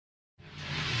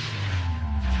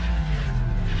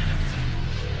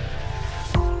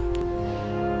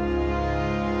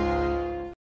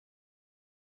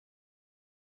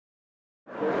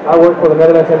I work for the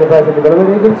Netherlands Enterprise and Development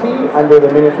Agency under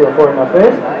the Ministry of Foreign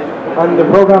Affairs and the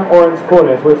program Orange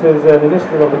Corners, which is an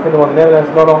initiative of the Kingdom of the Netherlands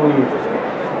not only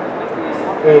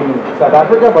in South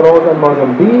Africa but also in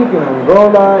Mozambique, in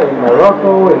Angola, in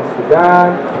Morocco, in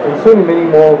Sudan, and soon in many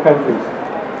more countries.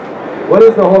 What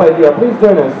is the whole idea? Please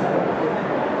join us.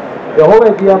 The whole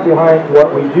idea behind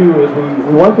what we do is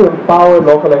we want to empower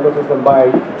local ecosystem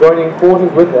by joining forces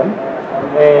with them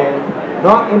and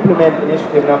not implement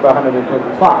initiative number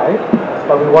 125,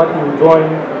 but we want to join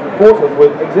forces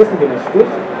with existing initiatives.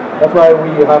 That's why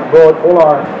we have brought all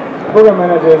our program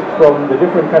managers from the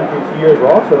different countries here as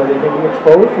well, so that they can be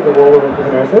exposed to the world of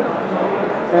entrepreneurship.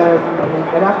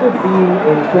 And after being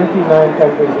in 29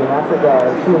 countries in Africa,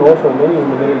 and soon also many in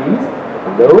the Middle East,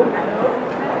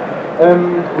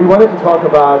 we wanted to talk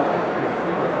about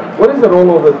what is the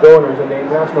role of the donors and the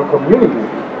international community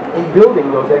in building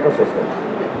those ecosystems.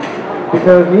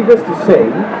 Because needless to say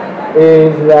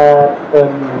is that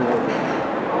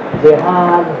they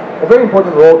have a very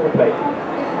important role to play.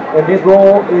 And this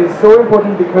role is so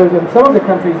important because in some of the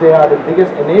countries they are the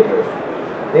biggest enablers.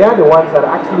 They are the ones that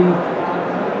actually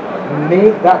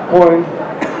make that point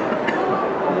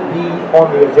be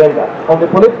on the agenda, on the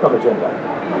political agenda.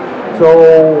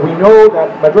 So we know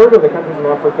that majority of the countries in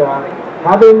Africa,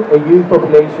 having a youth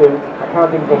population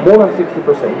accounting for more than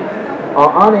 60%,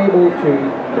 are unable to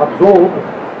absorb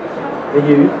the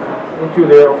youth into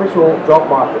their official job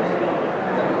markets.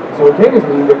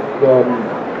 Simultaneously, the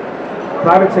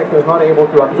private sector is not able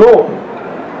to absorb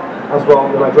as well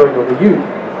the majority of the youth.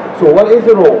 So what is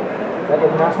the role that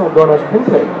international donors can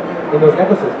play in those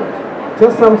ecosystems?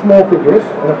 Just some small figures,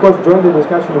 and of course join the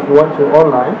discussion if you want to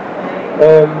online.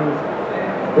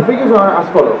 The figures are as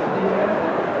follows.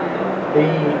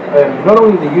 Not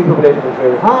only the youth population is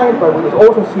very high, but we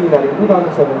also see that in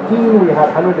 2017 we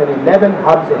had 111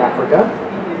 hubs in Africa,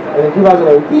 and in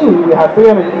 2018 we had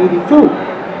 382.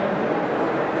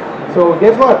 So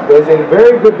guess what? There's a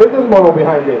very good business model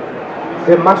behind it.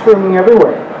 They're mushrooming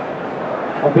everywhere.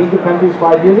 I've been to countries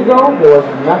 5 years ago, there was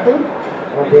nothing.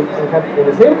 And I've been in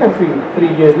the same country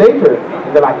 3 years later,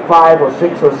 and there are like 5 or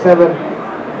 6 or 7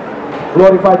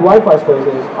 glorified Wi-Fi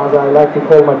spaces, as I like to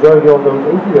call majority of those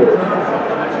incubators.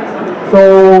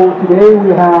 So today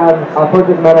we have our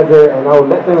project manager, and I will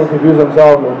let them introduce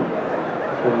themselves in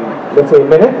let's say a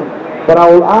minute. But I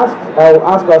will ask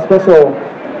our special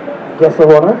guest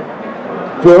of honor,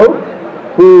 Joe,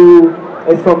 who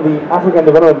is from the African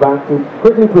Development Bank, to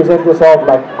quickly present yourself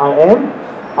like I am,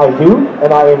 I do,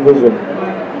 and I envision.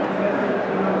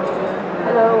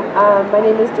 Hello, my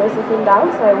name is Josephine Dow,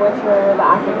 so I work for the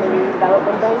African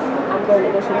Development Bank under an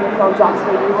initiative called Jobs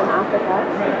for Youth in Africa,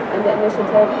 and the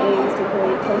initiative aims to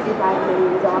create 25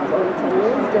 million jobs over 10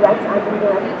 years, direct and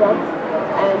indirect jobs,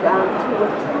 and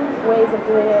with two ways of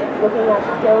doing it, looking at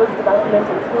skills development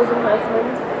and skills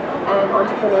enhancement, and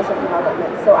entrepreneurship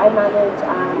development. So I manage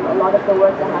a lot of the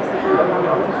work that has to do around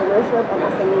entrepreneurship and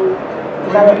SME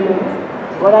development.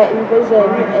 What I envision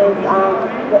is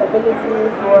the ability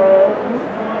for youth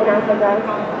in Africa,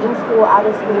 in school, out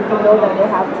of school, to know that they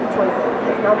have two choices.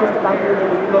 It's not just about being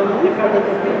an employee, but they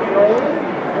can be employers,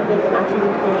 and they can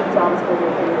actually create jobs for their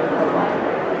community as well.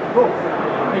 Cool.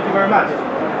 Thank you very much.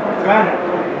 Joanna.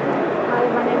 Hi,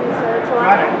 my name is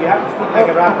Joanna. Joanna, you have to speak like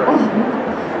a rapper.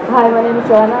 Hi, my name is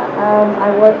Joanna. I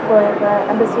work for the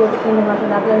Embassy of the Kingdom of the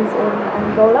Netherlands in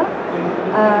Angola.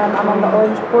 I'm on the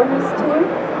Orange Corners team.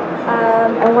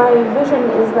 And my vision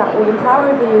is that we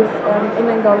empower the youth in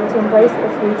Angola to embrace their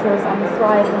futures and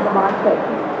thrive in the market.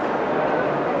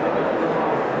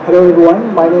 Hello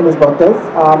everyone, my name is Bartes.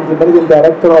 I'm the Managing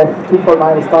Director of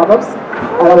 249 Startups,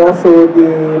 and I'm also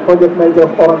the Project Manager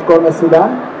of Orange Corners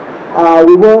Sudan.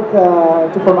 We work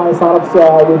 249 Startups,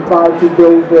 we try to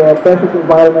build the perfect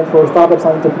environment for startups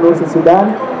and entrepreneurs in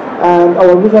Sudan, and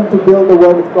our vision to build a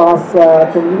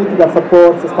world-class community that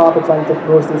supports startups and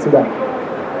entrepreneurs in Sudan.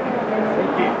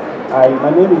 Hi,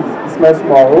 my name is Ismail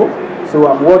Smaro. So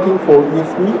I'm working for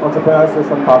ESP, Entrepreneurial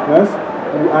Solution Partners,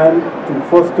 who aim to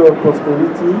foster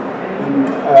prosperity in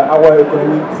our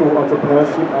economy through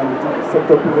entrepreneurship and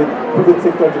private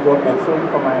sector development. Sorry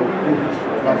for my English,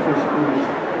 my French English.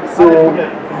 So,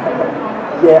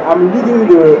 yeah, I'm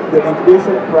leading the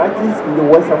incubation practice in the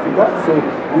West Africa. So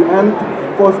we aim to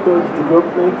foster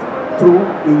development through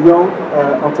the young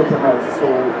entrepreneurs.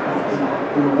 So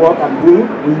the work I'm doing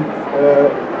with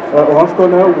Orange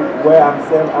Corner, where I'm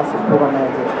served as a program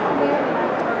manager.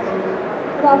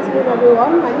 Good afternoon,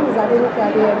 everyone. My name is Adenuke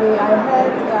Adeyemi. I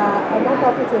head a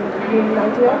non-profit in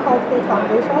Nigeria called Faith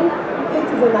Foundation. Faith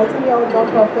is a 19-year-old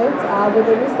non-profit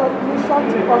with a mission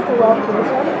to foster wealth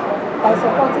creation by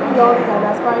supporting young and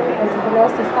aspiring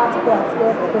entrepreneurs to start and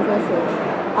scale businesses.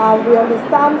 We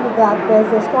understand that there's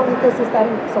a strong ecosystem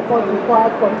support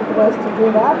required for entrepreneurs to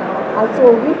do that, and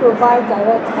so we provide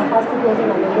direct capacity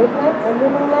building and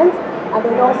enablement, and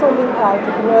then also link our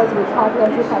entrepreneurs with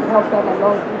partners who can help them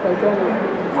along the journey.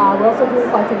 We're also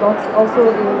doing quite a lot also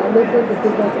in enabling the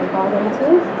business environment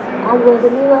too, and we're the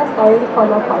newest Orange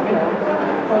Corner partner.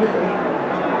 Thank you.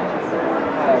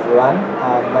 Hi everyone,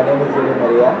 my name is Julie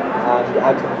Maria. I'm the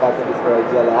action catalyst for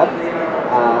Idea Lab,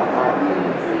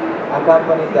 a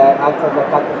company that acts as a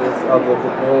catalyst of the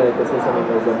entrepreneurial ecosystem in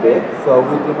Mozambique. So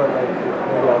we dream of an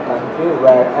entrepreneurial country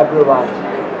where everyone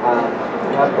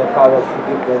have the courage to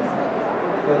give this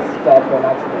first step and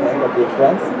actually make a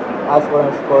difference. As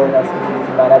Orange Corner, as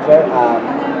community manager,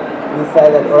 we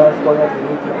say that Orange Corner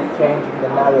we need to be changing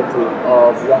the narrative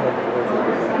of young entrepreneurs in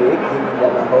Mozambique, giving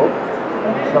them a hope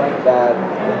and showing that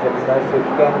entrepreneurship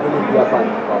can really be a part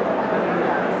of it.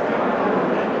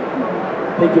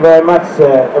 Thank you very much,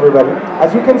 everybody.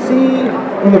 As you can see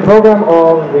in the program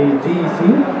of the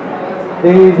GEC,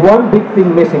 there is one big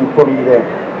thing missing for me there.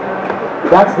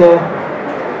 That's the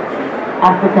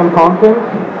African content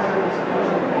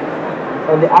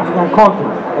and the African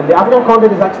continent. And the African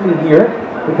content is actually here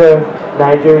because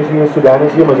Niger is here, Sudan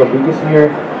is here, Mozambique is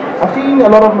here. I've seen a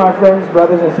lot of my friends,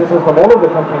 brothers and sisters from all over the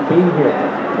country being here.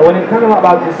 But when it comes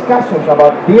about discussions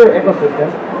about their ecosystems,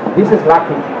 this is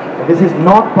lacking. And this is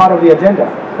not part of the agenda.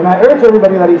 And I urge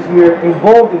everybody that is here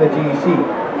involved in the GEC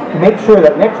to make sure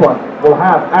that next one will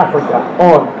have Africa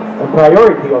on the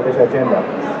priority of this agenda.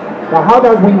 Now, how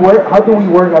do we work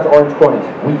as Orange Corners?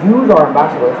 We use our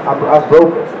ambassadors as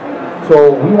brokers.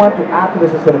 So we want to add to the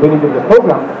sustainability of the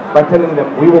program by telling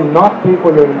them we will not pay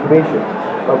for your incubation.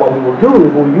 But what we will do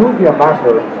is we'll use the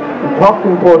ambassador to talk to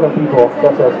important people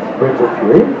such as Bridget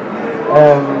Fury,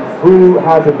 who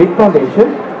has a big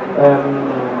foundation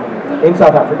in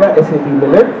South Africa, SAP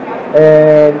Miller,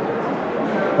 and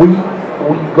we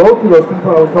go to those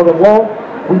people and we tell them, well,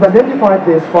 we've identified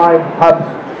these 5 hubs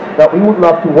that we would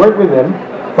love to work with them,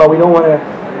 but we don't want to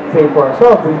pay for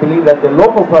ourselves. We believe that the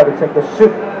local private sector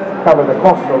should cover the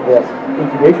costs of the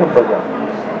incubation program.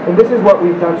 And this is what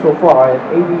we've done so far, and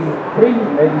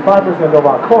 85% of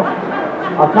our costs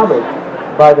are covered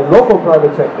by the local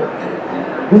private sector.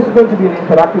 This is going to be an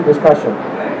interactive discussion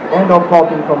and of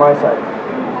talking from my side.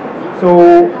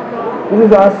 So this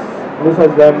is us, this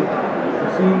is them.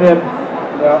 You've seen them.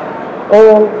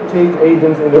 All change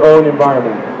agents in their own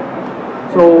environment.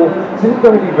 So this is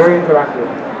going to be very interactive.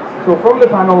 So from the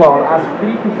panel, I'll ask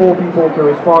 3 to 4 people to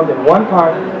respond in one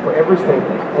part for every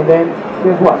statement. And then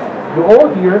guess what? You're all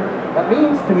here. That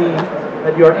means to me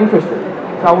that you are interested.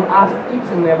 So I will ask each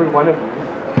and every one of you,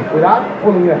 without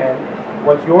pulling your hand,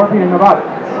 what's your opinion about it.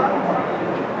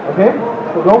 Okay?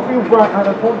 So don't feel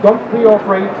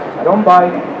afraid. I don't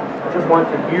bite. I just want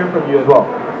to hear from you as well.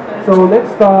 So let's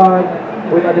start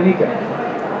with Adenika.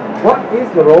 What is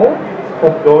the role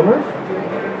of donors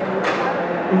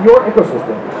in your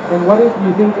ecosystem? And what is, do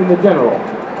you think, in the general?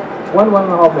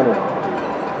 1.5 minutes.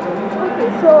 Okay,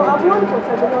 so I'm one for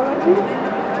terminology.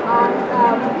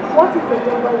 And what is a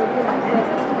donor within my first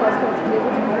question to be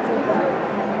able to answer that?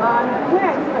 And where I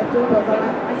look at donors,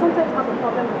 I sometimes have a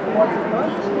problem with the word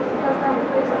donors because then we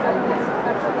create a certain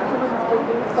perception that someone is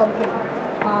bringing something.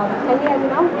 Can you hear me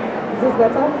now? Is this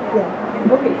better?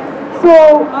 Yeah. Okay.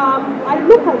 So I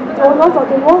look at donors, or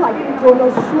the role I think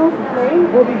donors should play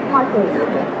will be partners.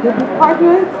 Will be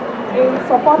partners in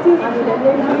supporting and in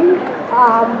enabling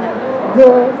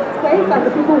the space and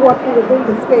the people working within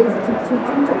the space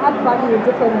to add value in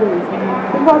different ways.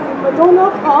 Because if a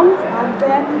donor comes and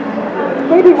then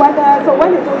maybe when a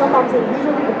donor comes in,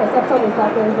 usually the perception is that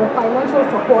there is a financial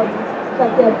support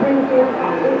that they're bringing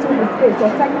into the space, or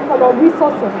technical or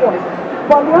resource support.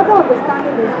 But the other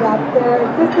understanding is that there are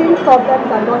existing problems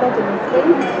and knowledge in the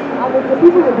space, and it's the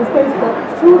people in the space that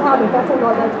should have a better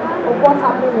knowledge of what's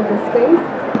happening in the space.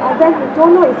 And then the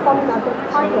donor is coming as a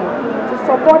partner to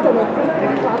support an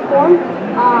existing platform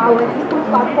or existing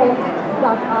platforms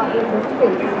that are in the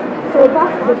space. So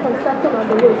that's the conception and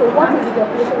the way. So what is the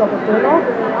definition of a donor?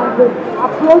 And the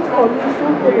approach for me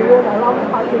should be the role around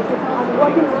partnership and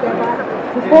working together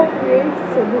to co-create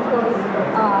solutions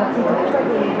to deliver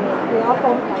the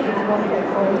outcomes that is wanted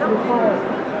or is required.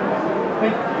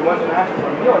 You want to ask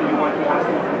from me or you want to ask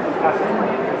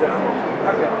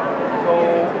Okay. So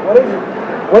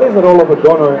what is the role of a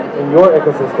donor in your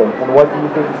ecosystem, and what do you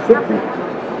think it should be?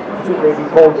 Should they be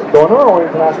called donor or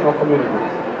international community?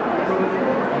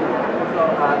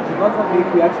 In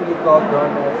Mozambique, we actually call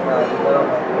donors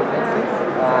development agencies.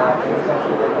 We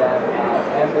consider them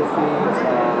embassies,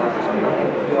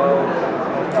 NGOs,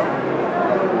 as you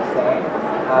were saying.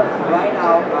 So right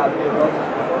now, the role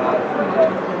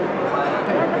that money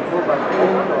and people, but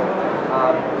also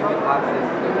giving access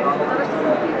to technology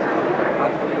and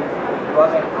actually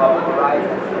broaden our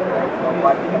horizons of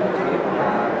what we can achieve.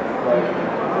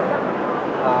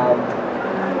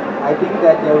 I think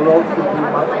that their role should be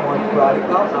much more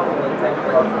practical in terms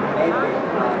of enabling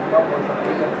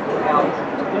non-Mozambicans to help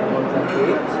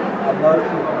Mozambique and not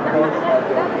to impose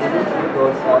their views,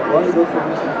 because only those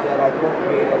solutions that are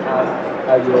co-created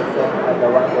as you were saying are the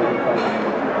ones that we can.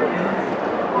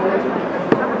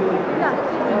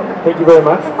 Thank you very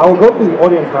much. I will go to the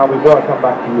audience now before I come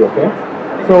back to you, okay?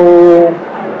 So,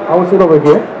 I will sit over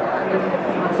here.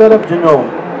 Set up Genome.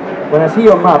 When I see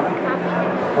your map,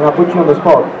 and I put you on the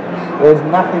spot, there's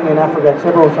nothing in Africa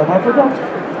except for South Africa.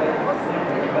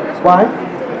 Why?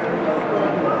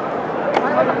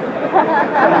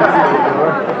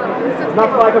 It's not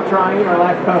for lack of trying or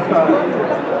lack of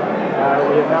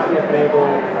we have not yet been able,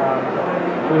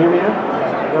 can you hear me now?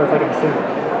 No, it's like I'm singing.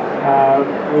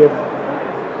 We have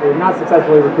not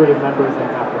successfully recruited members in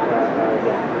Africa yet.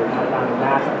 We have not found a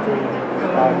match between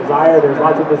desire, there's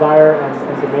lots of desire and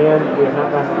demand. We have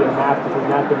not found to be a match between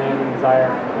that demand and desire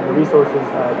and the resources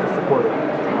to support it.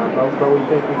 But we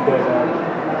think we could, it's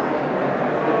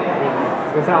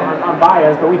going to sound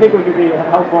unbiased, but we think we could be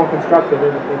helpful and constructive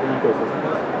in the ecosystem.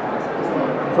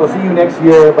 So see you next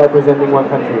year by presenting one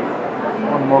country.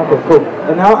 One more. Okay, cool.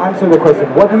 And now answer the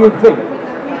question. What do you think?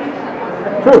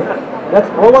 True. That's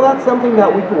something that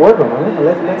we could work on.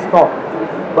 Let's talk.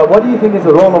 But what do you think is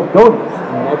the role of donors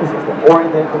in an ecosystem or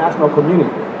in the international community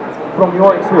from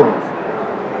your experience?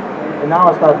 And now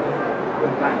I'll start.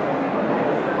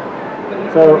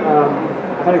 So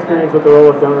I've had experience with the role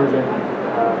of donors in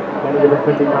many different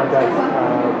country contexts,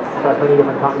 across many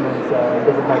different continents,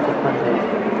 different types of countries.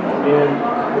 And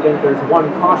I think there's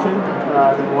one caution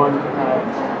and one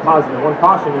positive. One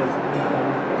caution is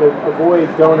to avoid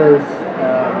donors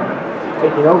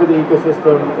taking over the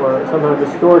ecosystem or somehow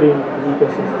distorting the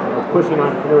ecosystem or pushing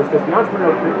entrepreneurs, because the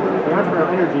entrepreneurial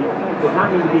energy does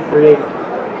not need to be created.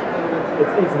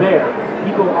 It's there.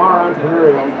 People are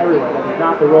entrepreneurial everywhere. That is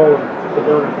not the role of the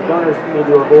donors. The donors need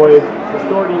to avoid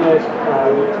distorting it,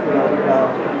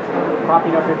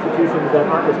 propping up institutions that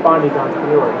aren't responding to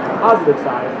entrepreneurs. On the positive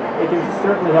side, it can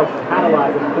certainly help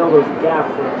catalyze and fill those gaps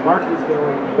where the market is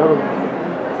filling and the government is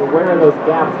filling. So where are those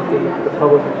gaps between the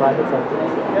public and private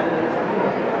sectors?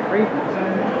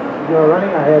 You're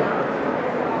running ahead.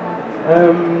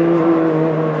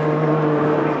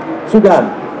 Sudan.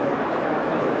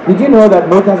 Did you know that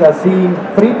Motas has seen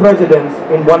 3 presidents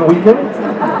in one weekend?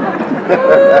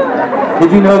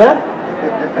 Did you know that?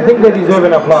 I think they deserve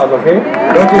an applause, okay?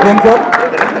 Don't you think so?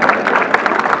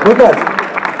 Motas,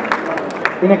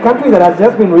 in a country that has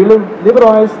just been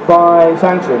liberalized by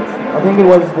sanctions, I think it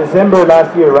was December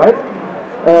last year, right?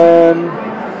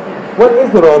 What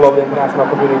is the role of the international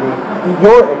community in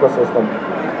your ecosystem?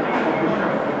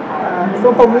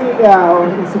 So for me,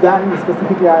 in Sudan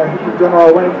specifically, in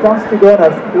general, when it comes to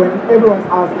donors, when everyone's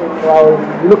asking,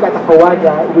 you look at the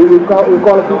Hawaja, we call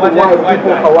people white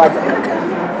people Hawaja.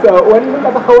 So when you look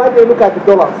at the Hawaja, you look at the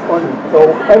dollars only.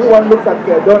 So everyone looks at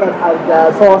the donors as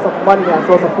a source of money and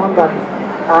source of funding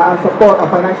and support,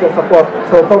 financial support.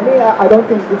 So for me, I don't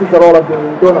think this is the role of the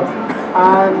donors.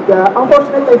 And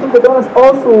unfortunately, I think the donors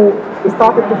also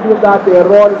started to feel that their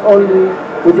role is only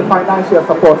with the financial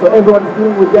support. So everyone is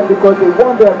dealing with them because they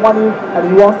want their money and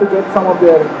he wants to get some of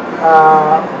their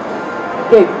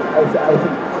cake, I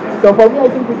think. So for me, I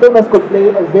think the donors could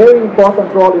play a very important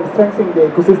role in strengthening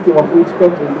the ecosystem of each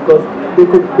country, because they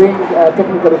could bring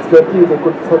technical expertise, they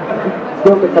could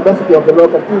build the capacity of the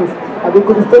local teams, and they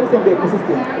could strengthen the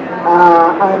ecosystem.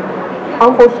 And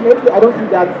unfortunately, I don't think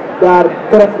that they are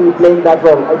currently playing that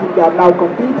role. I think they are now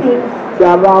competing, they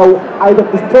are now either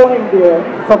destroying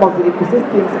some of the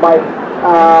ecosystems by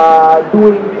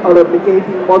doing or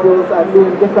replicating models and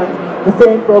doing the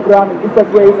same program in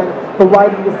different ways and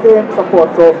providing the same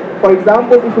support. So, for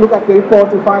example, if you look at the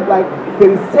report, you find like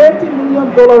there is $30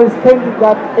 million spent in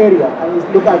that area, and you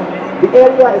look at the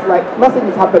area, it's like nothing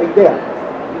is happening there.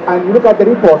 And you look at the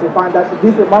report, you find that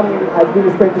this money has been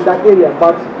spent in that area,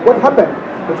 but what happened?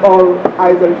 It's all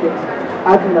either in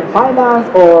admin and finance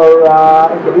or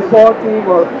in the reporting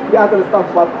or the other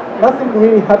stuff, but nothing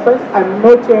really happened and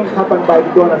no change happened by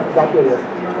the donors in that area.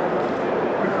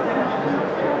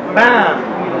 Bam!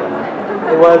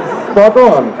 It was spot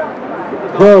on.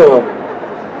 Joe,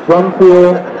 don't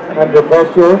feel under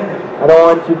pressure. I don't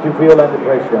want you to feel under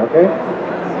pressure, okay?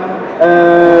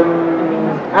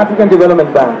 African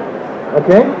Development Bank,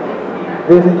 okay?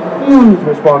 There's a huge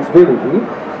responsibility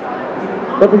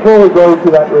But before we go to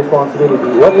that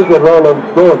responsibility, what is the role of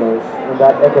donors in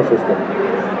that ecosystem?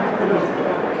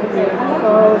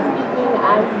 So speaking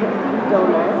as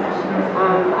donor,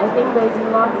 I think there's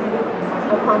lots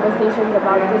of conversations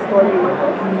about distorting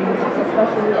markets,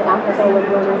 especially in Africa when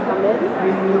donors come in.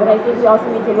 But I think we also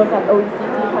need to look at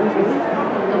OECD countries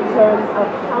in terms of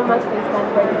how much they spend,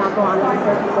 for example, on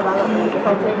research and development. If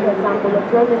I take the example of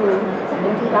Germany,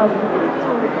 in 2016,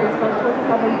 they spent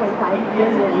 27.5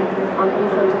 billion on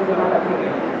research and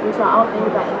development, which are all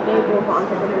things that enable for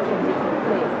entrepreneurship to take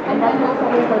place. And that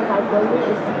 27.5 billion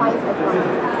is twice as much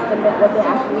than what they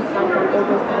actually spent on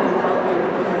overseas development.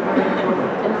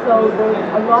 And so there's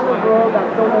a lot of role that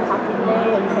donors have to play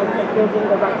in terms of building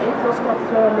the right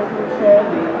infrastructure, making sure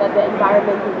that the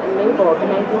environment is enabled.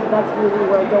 And I think that's really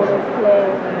where donors play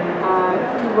a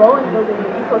key role in building the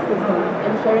ecosystem,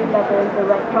 ensuring that there's the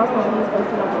right processes for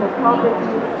intellectual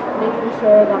property, making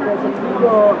sure that there's a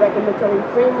legal regulatory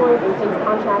framework in case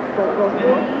contracts don't go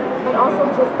through, but also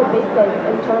just the basics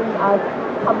in terms of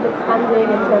public spending,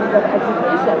 in terms of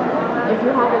education. If you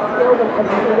have a skilled and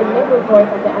educated labor force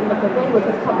at the end of the day, which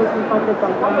is publicly funded by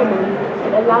government,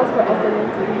 it allows for SMEs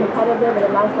to be competitive, it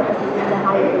allows for SMEs to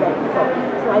hire the right people.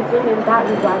 So I think in that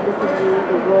regard, this is really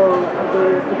the role of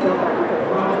donors to build that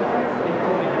ecosystem.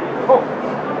 Oh,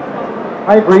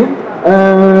 I agree.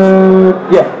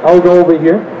 Yeah, I'll go over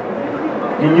here.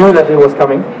 You knew that it was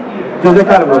coming. Jose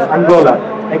Carlos, Angola,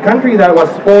 a country that was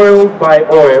spoiled by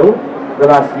oil the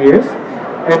last years,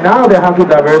 and now they have to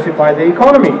diversify the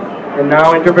economy. And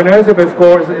now entrepreneurship, of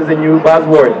course, is a new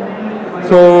buzzword.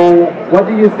 So what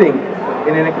do you think?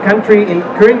 In a country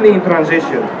currently in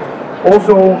transition,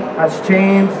 also has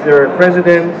changed their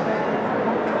president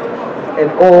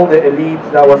and all the elite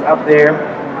that was up there,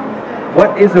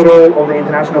 what is the role of the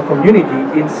international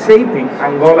community in shaping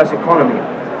Angola's economy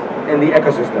and the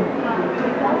ecosystem?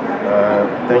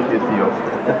 Thank you, Theo.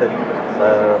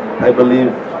 I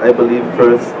believe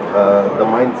first the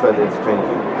mindset is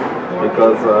changing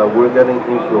because we're getting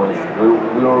influenced.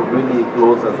 We are really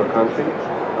close as a country.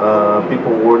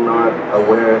 People were not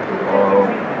aware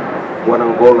of what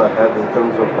Angola had in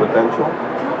terms of potential,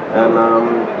 and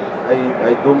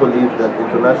I do believe that the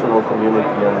international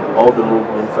community and all the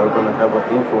movements are going to have an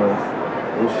influence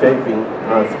in shaping,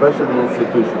 especially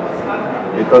institutions,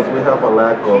 because we have a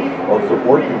lack of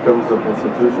support in terms of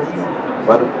institutions.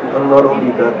 But not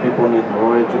only that, people need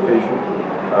more education,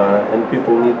 and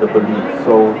people need the belief.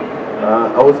 So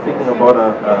I was speaking about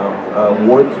a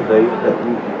word today that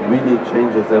really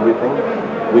changes everything,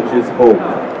 which is hope.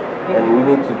 And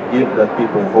we need to give that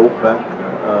people hope back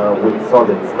with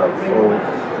solid stuff. So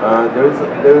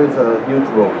there is a huge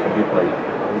role to be played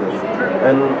in this.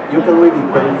 And you can really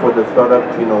pay for the startup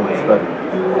genome study.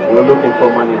 We're looking for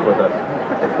money for that.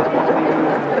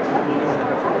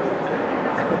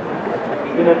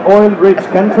 In an oil-rich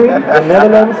country, the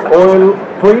Netherlands,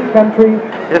 oil-free country,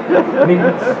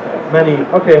 needs many.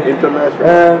 Okay. International.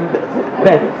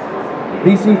 Ben,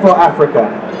 VC for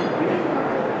Africa.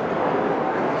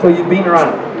 So you've been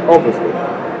around, obviously.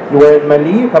 You were in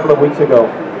Mali a couple of weeks ago.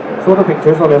 Saw the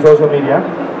pictures on your social media.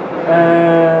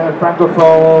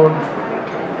 Francophone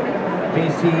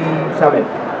VC Summit.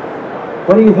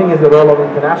 What do you think is the role of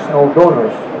international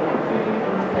donors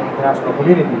and international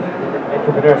communities in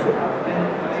entrepreneurship?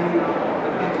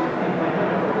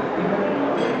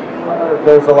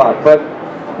 There's a lot, but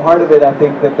part of it, I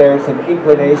think that there's an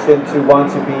inclination to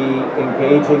want to be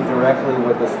engaging directly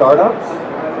with the startups,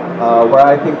 where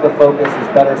I think the focus is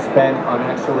better spent on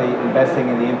actually investing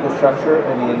in the infrastructure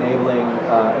and the enabling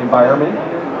environment.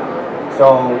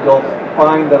 So you'll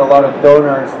find that a lot of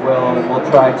donors will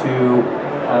try to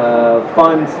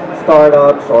fund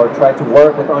startups or try to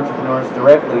work with entrepreneurs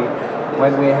directly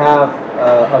when we have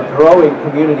a growing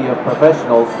community of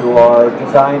professionals who are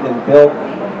designed and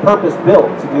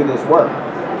purpose-built to do this work.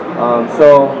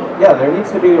 So yeah, there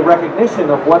needs to be a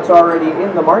recognition of what's already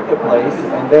in the marketplace,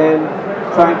 and then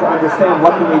trying to understand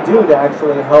what can we do to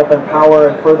actually help empower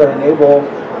and further enable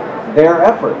their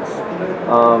efforts.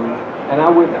 And I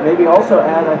would maybe also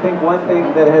add, I think one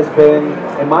thing that has been,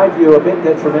 in my view, a bit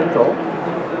detrimental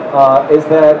is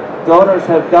that donors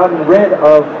have gotten rid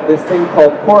of this thing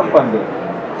called core funding,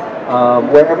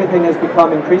 where everything has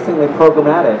become increasingly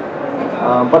programmatic.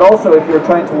 But also, if you're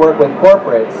trying to work with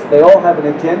corporates, they all have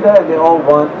an agenda and they all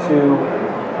want to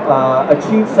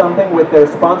achieve something with their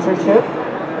sponsorship.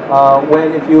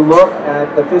 When if you look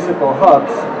at the physical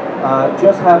hubs,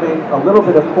 just having a little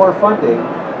bit of core funding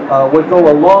would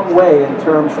go a long way in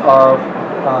terms of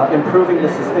improving the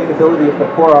sustainability of the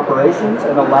core operations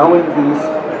and allowing these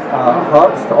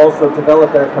hubs to also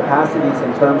develop their capacities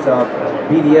in terms of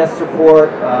BDS support,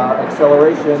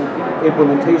 acceleration,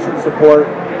 implementation support.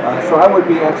 So I would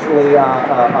be actually,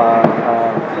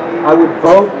 I would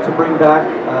vote to bring back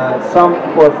some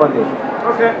core funding.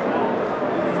 Okay.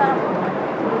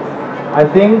 I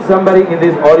think somebody in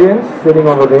this audience, sitting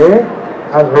over there,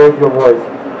 has heard your voice.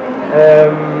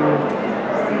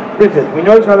 Bridget, we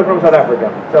know each other from South Africa.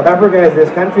 South Africa is this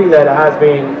country that has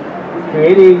been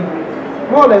creating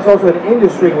more or less also an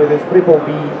industry with this triple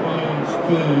BE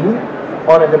scheme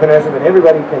on entrepreneurship, and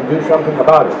everybody can do something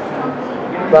about it.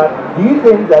 But do you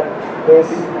think that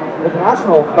this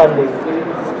international funding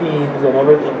schemes and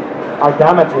everything are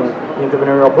damaging the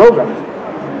entrepreneurial programs?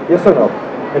 Yes or no?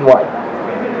 And why?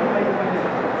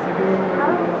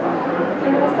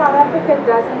 South Africa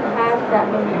doesn't have that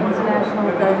many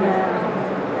international donor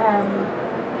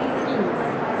schemes,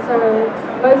 so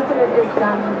most of it is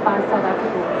done by South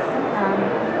Africans.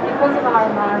 Because of our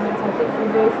environment, I think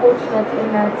we're very fortunate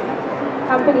in that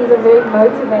companies are very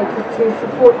motivated to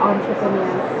support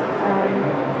entrepreneurs.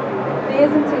 There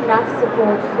isn't enough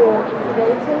support for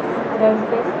incubators, I don't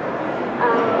think,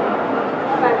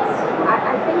 but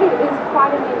I think it is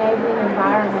quite an enabling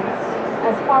environment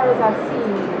as far as I've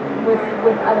seen with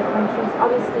other countries.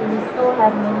 Obviously, we still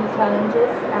have many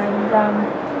challenges,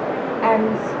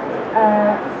 and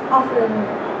often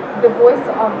the voice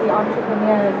of the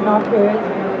entrepreneur is not heard.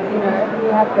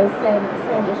 We have those same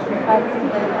issues. But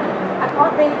I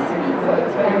can't really speak for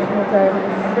international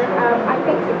donors. I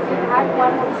think if we've had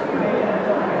one or two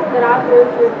that I've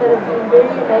worked with that have been very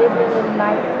enabling in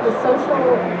like the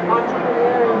social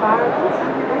entrepreneur environment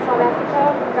in South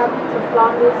Africa, coming to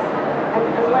Flanders. And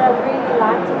what I really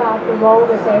liked about the role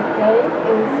that they've played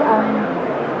is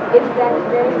that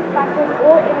they funded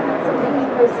all elements of the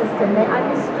ecosystem. They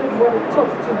understood what it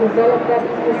took to develop that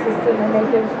ecosystem, and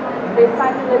they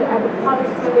funded it at a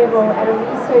policy level, at a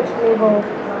research level,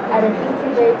 at an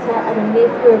incubator, at a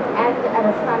network, and at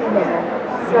a fund level.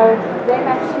 So they've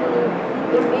actually,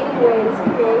 in many ways,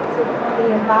 created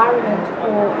the environment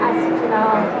for us to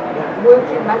now work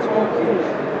in much more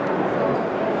easily.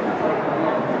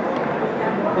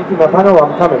 Thank you, Mapano.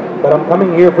 I'm coming. But I'm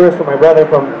coming here first to my brother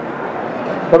from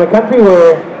a country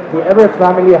where the average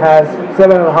family has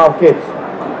 7.5 kids.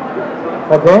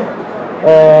 Okay?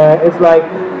 It's like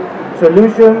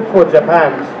solution for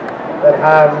Japan that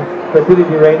have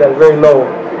fertility rate that is very low.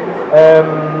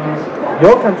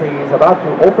 Your country is about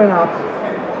to open up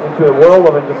into a world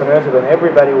of entrepreneurship, and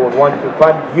everybody will want to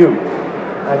fund you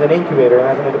as an incubator and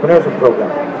as an entrepreneurship program.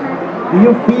 Do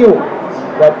you feel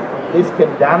that this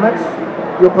can damage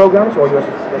your programs or your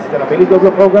sustainability of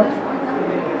your programs?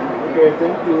 Okay,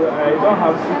 thank you. I don't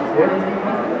have kids yet,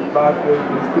 but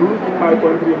it's true in my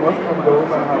country most of the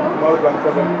women have more than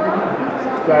 7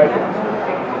 children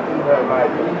in their life.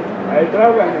 I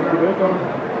drive an incubator,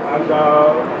 and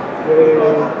the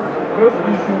first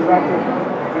issue that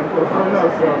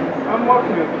entrepreneurs, I'm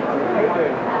working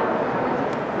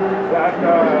that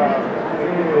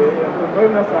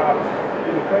entrepreneurs are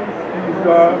in face is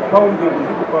founding.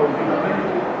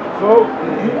 So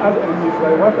we as a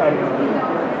what are we doing?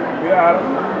 We are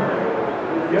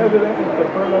gathering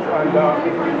entrepreneurs and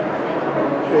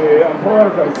empower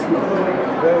their skills.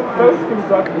 The first skill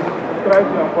that we try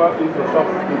to empower is the soft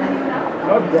skills,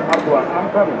 not the hard one. I'm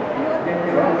coming.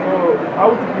 So how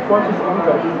to be focused on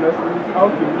the business, how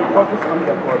to be focused on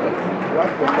the product.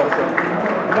 That's the first one.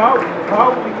 Now,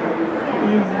 how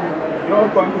is your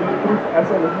country proof as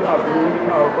well as you are doing in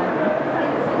our country?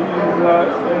 Is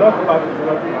a lot, but it's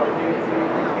not enough.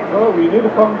 So we need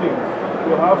funding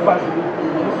to have facilities,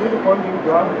 we need funding to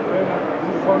have trainers, we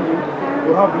need funding to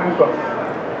have mentors.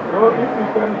 So if we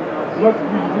can not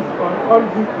give this on all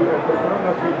this to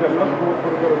entrepreneurs, we cannot go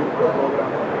further with the program.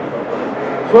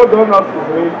 So donors is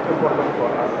very important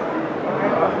for us.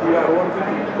 As we are working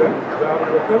with them, they are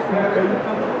the first stage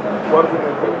working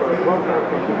at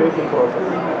the incubation process.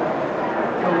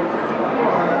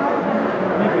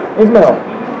 Ismail,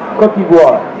 Côte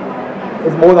d'Ivoire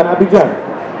is more than Abidjan.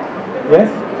 Yes?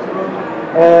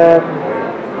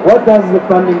 What does the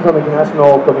funding from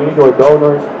international community or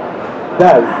donors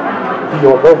does to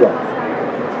your program?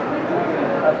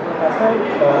 I think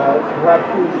you have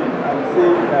to say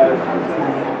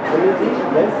community,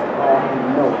 yes or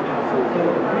no. So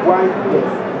why yes?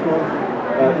 Because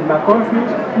in my country,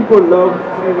 people love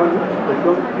free money.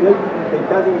 They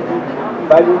doesn't give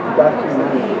value to that free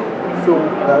money. So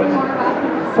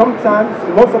sometimes,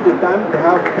 most of the time, they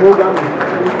have programs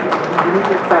with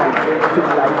limited time, so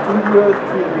like 2 years,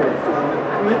 3 years. So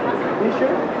we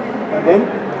create and then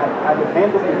at the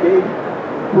end of the day,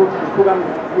 the program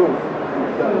is closed.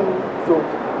 So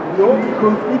No,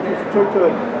 because if you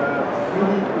structure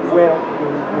really well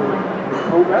the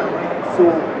program, so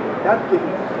that can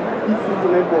be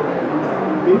sustainable in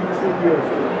maybe 2 years.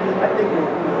 I take the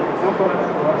example of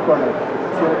Orange Corner.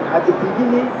 So at the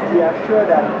beginning, we are sure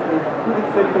that the public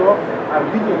sector are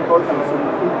really important. So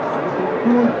we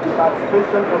include the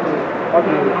participation of the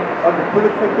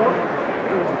public sector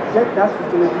to get that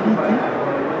sustainability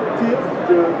till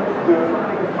the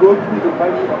go through the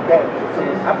value of debt. So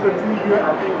after 2 years,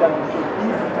 I think that it should be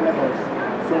sustainable.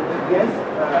 So yes,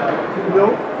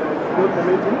 no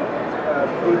damaging,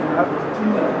 because you have to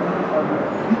choose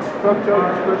which structure,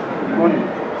 which money.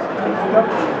 So stop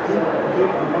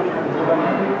give the money to the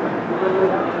government. The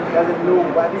government doesn't know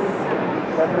what's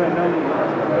going on in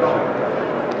the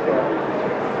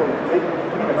so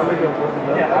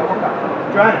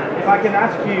Joanna, if I can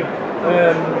ask you,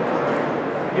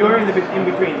 you're in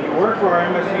between. You work for our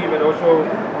embassy, but also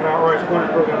on our Orange Corner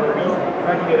program where we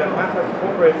try to get as much as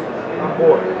corporates on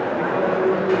board.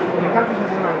 In a country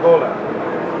such as Angola,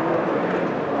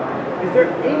 is there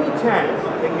any chance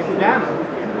they can damage the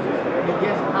ecosystem? And if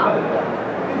yes, how?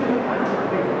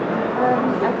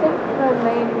 I think the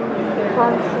main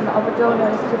function of a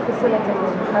donor is to facilitate.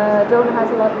 A donor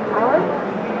has a lot of power.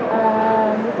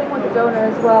 The thing with the donor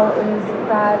as well is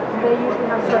that they usually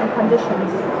have certain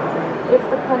conditions. If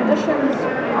the conditions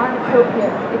aren't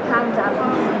appropriate, it can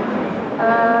damage.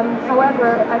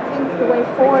 However, I think the way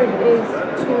forward is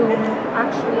to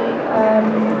actually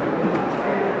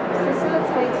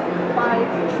facilitate by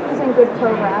choosing good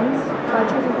programs, by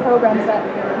choosing programs that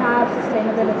have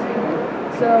sustainability.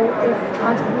 So if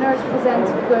entrepreneurs present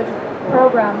a good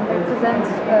program, they present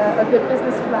a good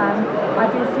business plan, I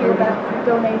do feel that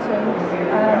donating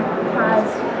has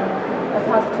a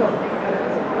positive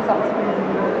result.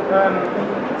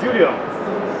 Julio,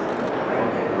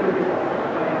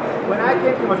 when I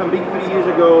came to Mozambique 3 years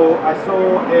ago, I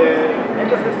saw an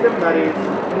ecosystem that is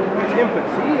in its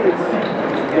infancy. It's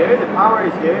there, the power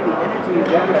is there, the energy is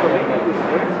there, the commitment is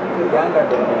there. Younger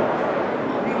than me.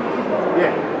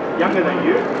 Yeah, younger than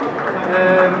you.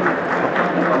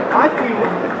 I feel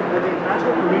that the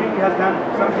international community has done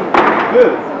something very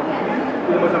good to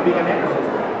the Mozambican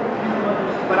ecosystem.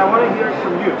 But I want to hear it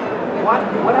from you.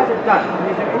 What has it done? And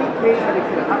is there any case that it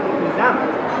could have been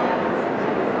damaged?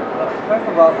 First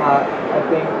of all, I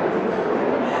think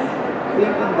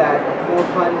thinking that more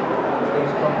funding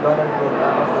from donors will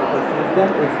manage the ecosystem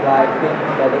is like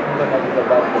thinking that the internet is a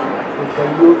bad thing. It's the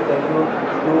youth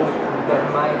do that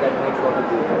mind that makes all the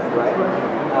difference, right?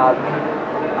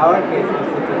 In our case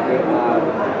specifically,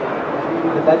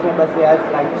 the Dutch embassy has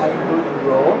like a huge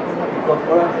role because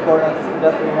Orange Corner,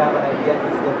 just so you have an idea,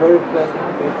 is the very first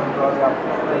incubation program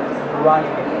that is running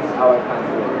in our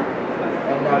country.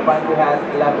 And our country has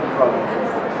 11 provinces.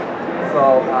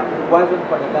 So if it wasn't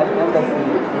for the Dutch embassy,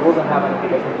 we wouldn't have an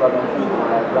incubation program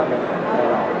running at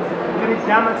all. Can it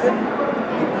damage it?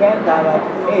 It can damage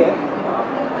if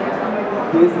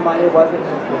this money wasn't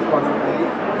used responsibly,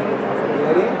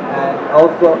 and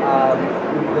also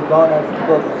with the donors,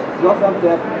 because you also have to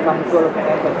have some sort of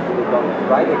empathy to the donors,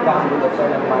 right? They come with a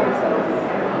certain mindset.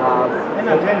 An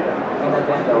agenda. An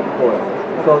agenda, of course.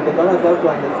 So the donors have to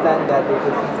understand that the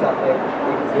ecosystem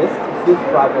exists, it's still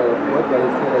fragile, of course, but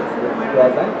it's still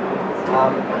present.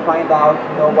 Find out,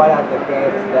 what are the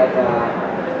gaps that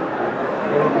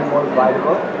they will be more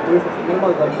valuable. In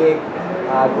Mozambique,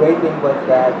 great thing was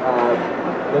that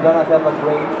the donors have a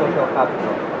great social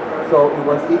capital. So it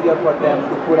was easier for them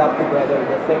to put up together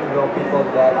the same group of people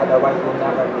that otherwise will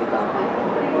never meet up.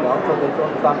 So there's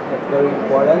also something that's very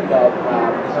important that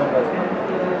donors.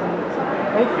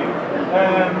 Thank you.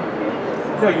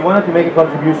 So you wanted to make a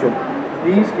contribution.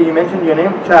 Please, can you mention your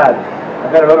name? Chad.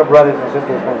 I've got a lot of brothers and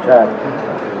sisters from Chad.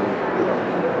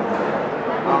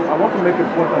 I want to make a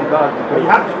point on that. You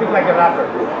have to speak like a rapper.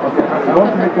 Okay, I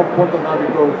want to make a point on that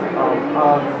because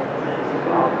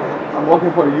I'm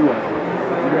working for the UN.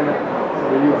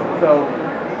 So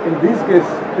in this case,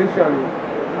 especially,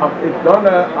 a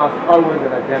donor has always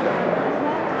an agenda.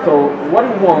 So what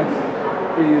he wants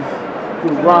is to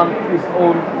run his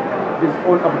own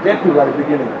objective at the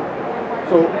beginning.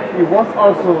 So he wants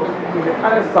also, in the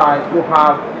other side, to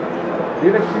have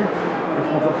leadership,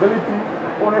 responsibility,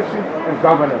 ownership, and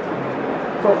governance.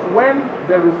 So when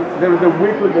there is a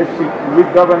weak leadership, weak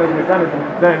governance mechanism,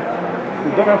 then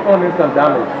the donor funding can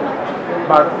damage.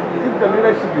 But if the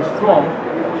leadership is strong,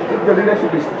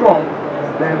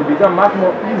 then it becomes much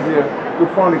more easier to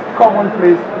find a common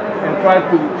place and try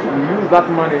to use that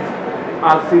money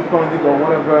as seed funding or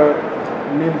whatever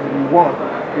means we want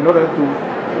in order to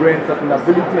bring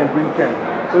sustainability and bring change.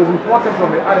 So it's important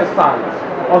from the other side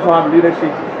also have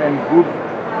leadership and good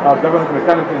governance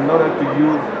mechanism in order to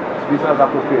use this as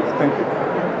appropriate. Thank you.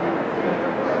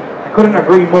 I couldn't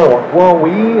agree more. Well,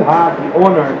 we have the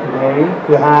honor today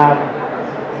to have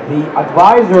the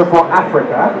advisor for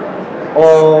Africa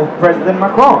of President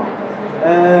Macron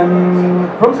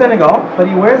from Senegal, but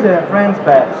he wears a France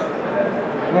badge.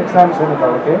 Next time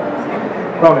Senegal, okay?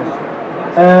 Promise.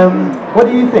 What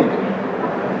do you think?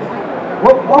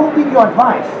 What would be your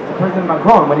advice to President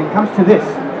Macron when it comes to this?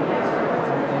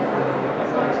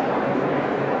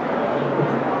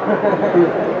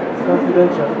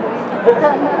 Confidential.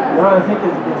 No, I think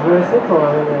it's very simple.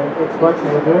 I mean, it's what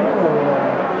we're doing and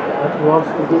what we want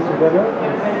to do together.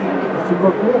 It's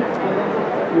super clear.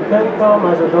 You can come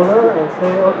as a donor and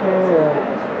say, okay,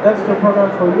 that's the program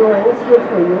for you and it's good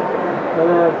for you.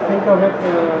 And think of it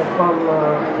from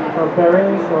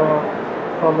Paris or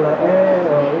from La Haye.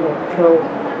 So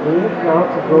we need now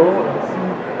to go and see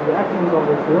the actors on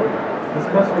the field,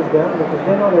 discuss with them because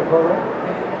they know their program.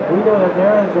 We know that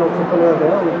there is an entrepreneur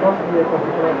there. We come to the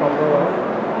entrepreneur from nowhere.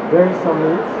 There is some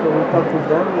needs, so we talk with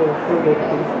them. We feel that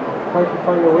we try to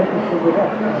find a way to fill it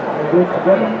up and do it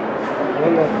together.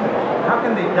 And how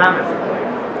can they damage it?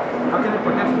 How can they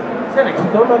protect it?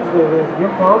 you don't have to do this. You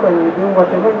come and you do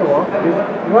whatever you want. You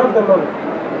have the money.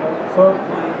 So,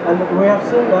 and we have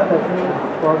seen that I think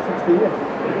for 60 years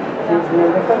since the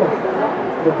independence.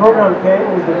 The program came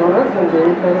with the donors and they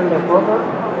implemented the program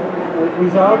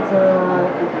without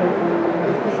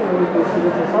discussion with the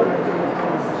civil society.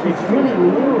 It's really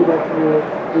new that you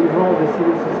involve the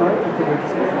civil society to the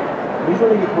discussion.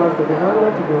 Usually it was the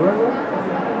government to the government.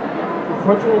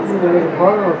 Unfortunately, there is a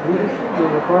problem of leadership, there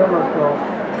is a problem of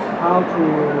how to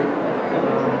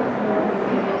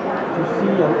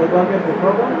see and evaluate the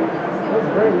program. That's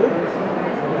very new.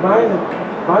 By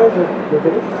the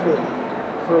beneficiary.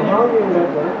 So how do you let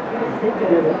them think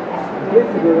together, get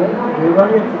together, you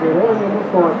evaluate together, and you move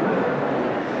forward.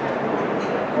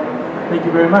 Thank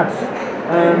you very much.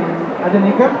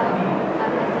 Adenika?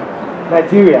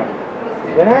 Nigeria.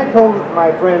 When I told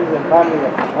my friends and family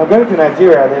that I'm going to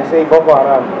Nigeria, they say Boko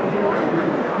Haram.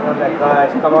 And I'm like,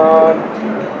 guys, come on,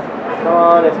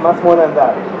 it's much more than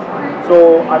that.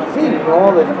 So I've seen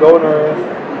all these donors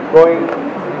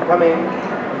coming,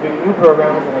 doing new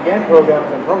programs and again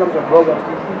programs and programs and programs,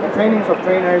 and trainings of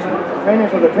trainers,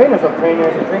 trainers of the trainers of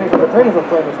trainers, and trainings of the trainers of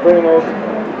trainers.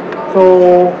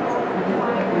 So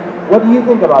what do you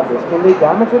think about this? Can they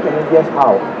damage it, and if yes,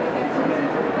 how?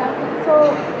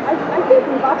 So I think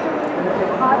we've actually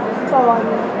had some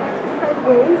different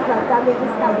ways that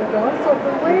damages can be done. So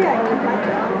the way I would like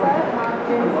to answer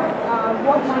is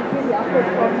what should be the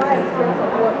approach from my experience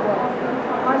of what works.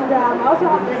 And I also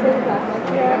have to say that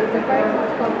Nigeria is a very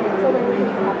huge country, so many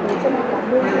things happening, so many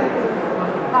amazing things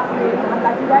happening, and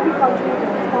like in every country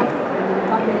there's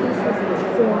conflict issues.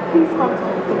 So please come to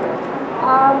Nigeria.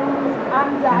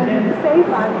 And you'll be safe,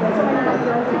 and there's so many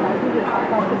Nigerians in Nigeria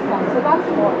at Pakistan. So that's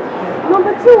one.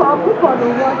 Number two, I'll pick on the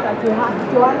word that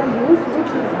Joanna used,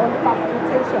 which is on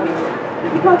facilitation.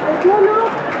 Because the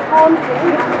donor comes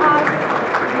in and has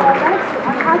knowledge,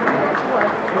 and has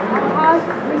network, and has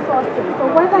resources. So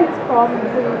whether it's from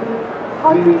the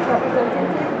country's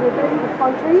representative within the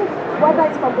country, whether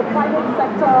it's from the private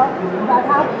sector that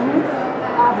have roots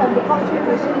from the country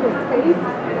within the space,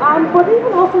 but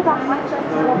even also that access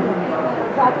to government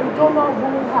that a donor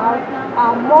will have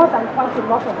more than quite a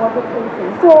lot of other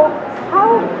places. So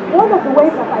one of the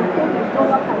ways that I think a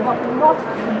donor can help not be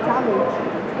damaged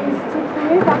is to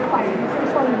create that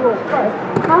facilitation role first.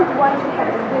 How do I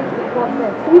engage the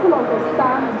government to even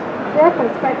understand their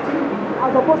perspective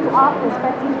as opposed to our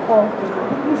perspective of the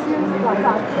issues that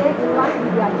are there in line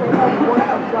with the agenda we want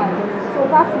to drive. So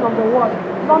that's number one.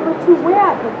 Number two, where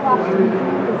are the gaps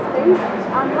within the space,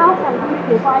 and how can we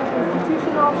provide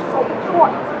institutional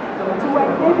support to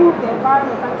enable the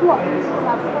environment? And two of these things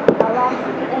have spoken around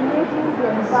enabling the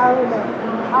environment.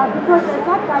 Because there's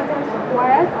that guidance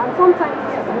required, and sometimes,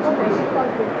 yes, I know there's because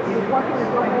we're working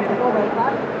with government and all like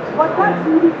that, but that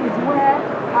really is where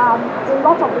a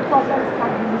lot of the problems can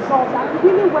be resolved, and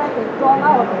really where the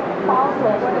dollar or the pound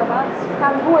or whatever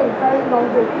can go a very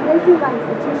long way, creating that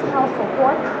institutional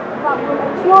support that will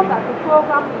ensure that the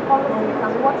program, the policies,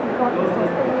 and what we've done is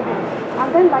sustainable. And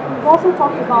then, like we've also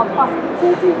talked about,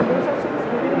 facilitating relationships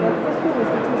within existing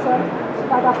institutions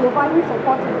that are providing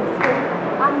support in the space,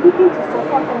 and looking to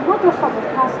support them, not just from the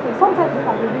cash thing. Sometimes it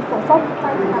can be resource,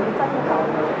 sometimes it can be technical.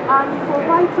 And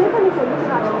provide, so even if you're looking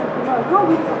at entrepreneurs, not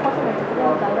really supporting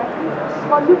entrepreneurs directly,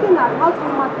 but looking at how to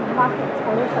market,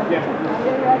 for instance, which is the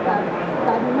area that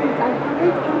you need, and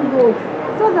create inroads.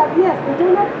 so that yes, the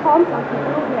donor comes and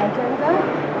fulfills the agenda,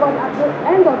 but at the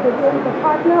end of the day, the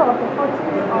partner of the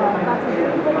country that is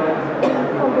delivering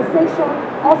the conversation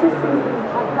also sees the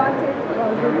advantage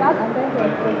with that, and then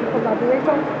there's the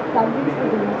collaboration that leads to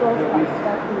the results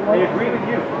that we want. I agree with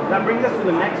you. That brings us to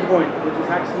the next point, which is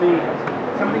actually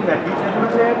something that you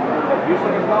gentlemen said, that you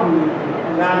said as well,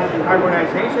 that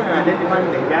harmonization and identifying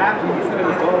the gaps, and you said it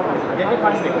as well,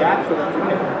 identifying the gaps so that you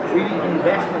can really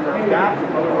invest in those gaps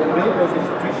and build those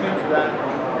institutions that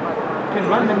can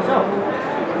run themselves.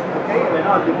 Okay, and they're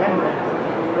not dependent.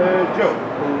 Joe,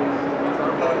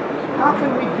 how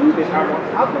can we do this?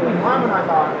 How can we harmonize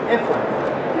our efforts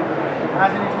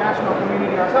as an international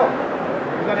community ourselves?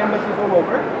 We've got embassies all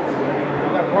over,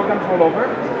 we've got programs all over,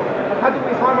 but how do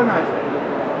we harmonize it?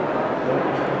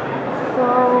 So,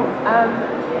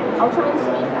 I'll try and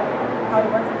speak how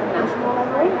it works at the national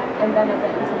level and then at the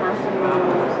international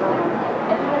level.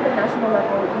 I think at the national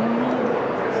level, you need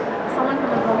someone from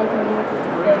the global community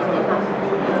to say enough.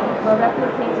 We're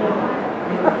replicating,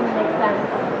 it doesn't make sense.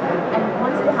 And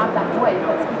once you have that voice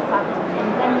that speaks up, and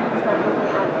then you can start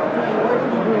looking at doing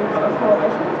working groups or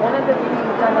coalitions. One of the things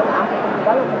we've done at the African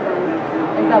Development Bank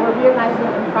is that we're realizing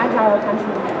in fragile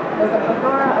countries, there's a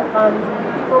plethora of funds.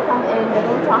 People come in, they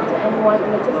don't talk to anyone,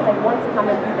 and they just like want to come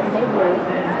and be the savior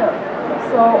stuff.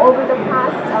 So over the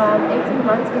past 18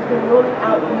 months, we've been rolling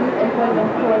out youth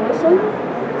employment coalitions.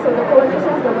 So the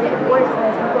coalitions, the way it works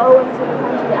is we go into the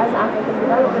country as African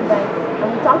Development Bank, and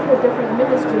we talk to the different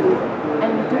ministries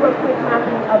and do a quick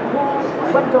mapping of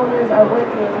what donors are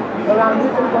working around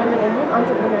youth employment and youth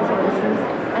entrepreneurship issues,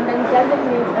 and then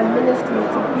designate a ministry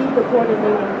to be the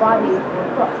coordinating body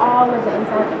for all of the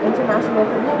international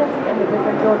community and the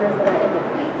different donors that are in it.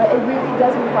 But it really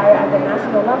does require at the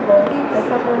national level for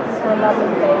someone to stand up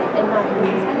and say, enough,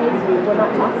 this is crazy, we're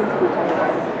not talking to each other.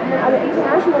 And then at the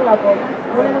international level,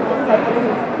 one of the things I think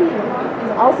is key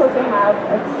is also to have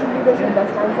a key leadership that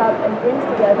stands up and brings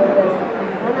together this.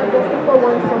 One of the simple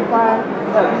ones so far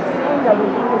that we've seen that we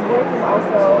think is working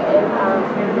also is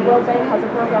the World Bank has a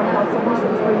program called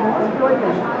Solutions for Youth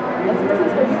Employment. And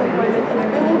Solutions for Youth Employment is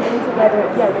bringing in together,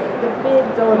 yes, the big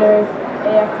donors,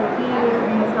 AFTP,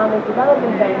 Islamic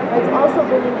Development Bank, but it's also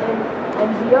bringing in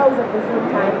NGOs at the same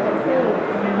time and saying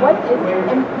what is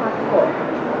impactful.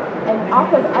 And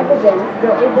off of evidence,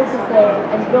 they're able to say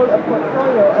and build a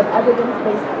portfolio of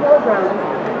evidence-based programs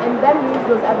and then use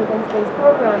those evidence-based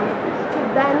programs to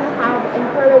then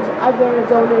encourage other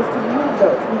donors to use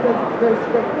those because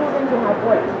they're proven to have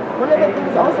worked. One of the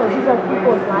things also, these are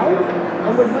people's lives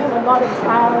and we're doing a lot of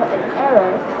trial and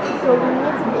error, so we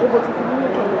need to be able to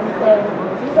communicate and say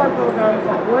these are programs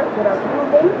that work, that are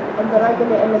proven, and that are going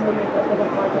to eliminate a bit of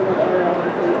margin of error at the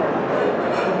same time.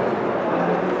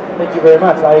 Thank you very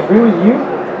much. I agree with you.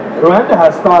 Rwanda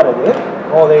has started it,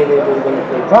 or they're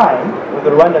trying, with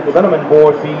the Rwanda Development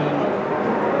Board being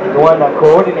the one that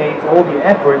coordinates all the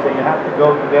efforts, and you have to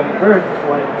go to them first if you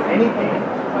want to do anything.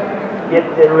 Yet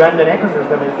the Rwandan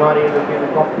ecosystem is not able to be in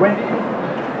the top 20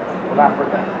 of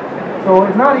Africa. So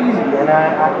it's not easy, and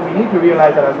we need to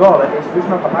realize that as well, that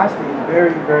institutional capacity is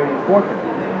very, very important.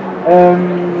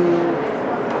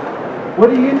 What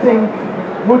do you think,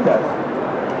 Mutas?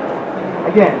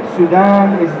 Again,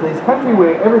 Sudan is this country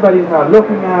where everybody's now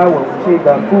looking at when we say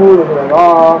that food, and they're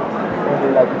like, and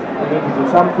they're like, we need to do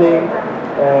something.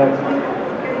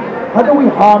 How do we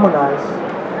harmonize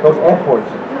those efforts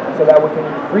so that we can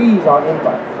increase our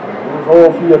impact in this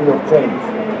whole theory of change?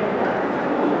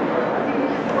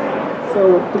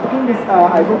 So to begin this,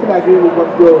 I totally agree with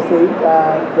what Joe said,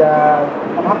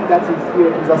 and I'm happy that he's here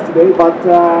with us today, but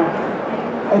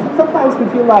I think sometimes we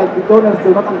feel like the donors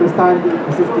do not understand the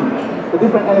ecosystem, the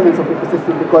different elements of the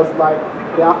ecosystem, because like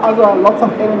there are lots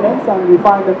of elements and we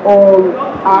find them all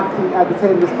acting at the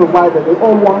service provider. They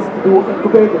all want to do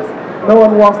incubators. No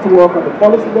one wants to work on the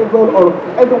policy level, or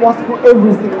everyone wants to do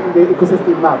everything in the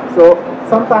ecosystem map. So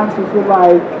sometimes we feel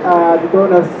like the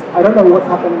donors, I don't know what's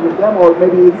happening with them, or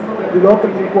maybe it's the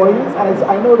local employees, and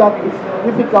I know that it's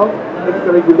difficult. It's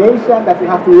the regulation that we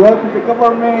have to work with the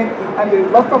government, and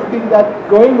there's lots of things that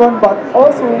going on, but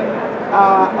also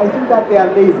I think that they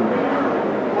are lazy.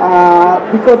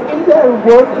 Because if they are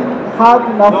working hard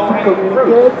enough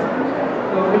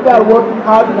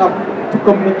to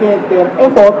communicate, their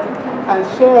effort and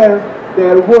share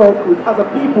their work with other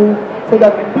people so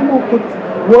that people could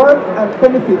work and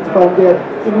benefit from their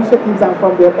initiatives and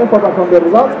from their effort and from their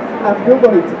results and build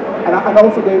on it. And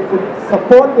also they could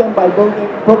support them by building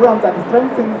programs that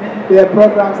strengthen their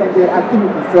programs and their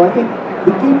activities. So I think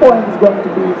the key point is going to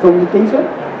be communication,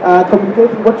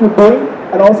 communicating what you're doing,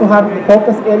 and also having a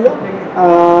focus area.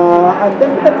 And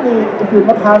definitely, if you're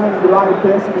not having the right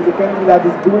person in the country that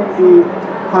is doing the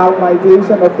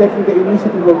harmonization or taking the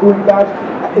initiative of doing that,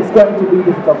 it's going to be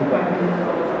difficult again.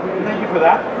 Thank you for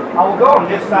that. I will go on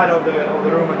this side of the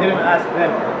room. I didn't ask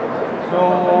them. So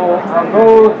I'll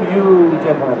go to you,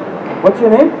 gentlemen. What's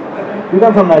your name? You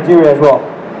come from Nigeria as well.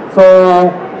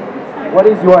 So what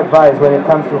is your advice when it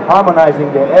comes to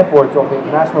harmonizing the efforts of the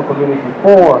international community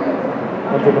for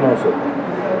entrepreneurship?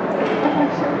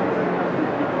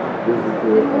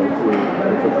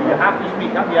 You have to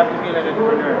speak up. You have to be an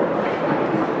entrepreneur.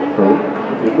 So,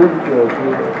 basically, I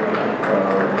think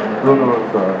donors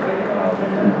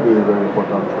play a very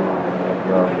important role in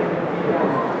India.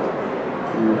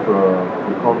 If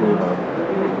they come in and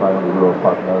find a lot of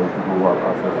partners who have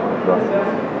access to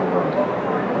grassroots,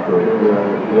 so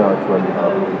they actually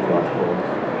have the platforms,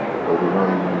 but they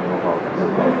don't really know how to do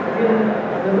that.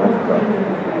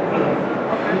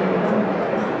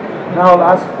 Now I'll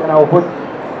ask, and I'll put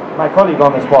my colleague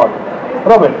on the spot.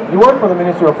 Robert, you work for the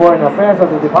Ministry of Foreign Affairs at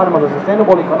the Department of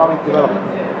Sustainable Economic Development.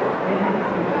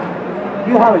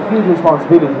 You have a huge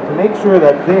responsibility to make sure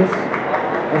that this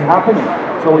is happening,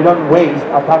 so we don't waste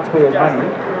our taxpayers' money,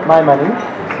 my money,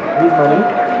 his money,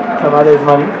 some others'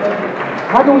 money.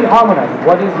 How do we harmonize it?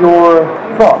 What is your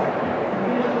thought?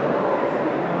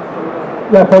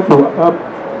 Yeah, thank you.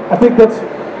 I think that's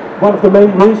one of the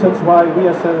main reasons why we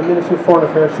as the Ministry of Foreign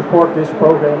Affairs support this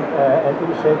program and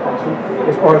initiate actually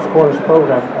this Orange Corners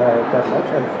program that much.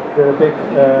 And we're a big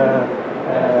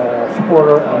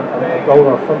supporter and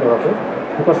donor funder of it.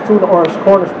 Because through the Orange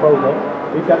Corners program,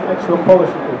 we get actual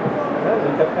policy input.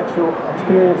 We get actual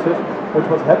experiences with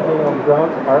what's happening on the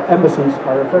ground. Our embassies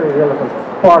are a very relevant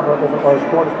partner of the Orange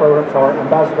Corners program, so our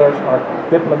ambassadors, our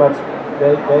diplomats,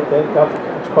 they got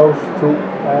exposed to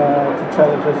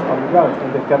challenges on the ground, and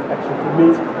they get actually to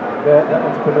meet the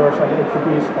entrepreneurs and the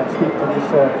incubators and speak to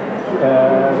these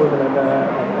women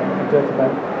and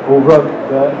gentlemen who run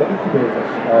the incubators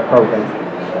programs.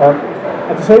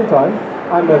 At the same time,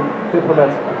 I'm a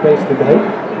diplomat based in The Hague.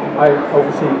 I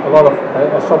oversee a lot of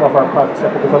some of our private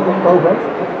sector development programs,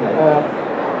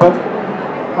 but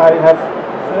I have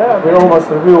we're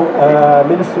almost a real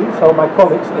ministry. So my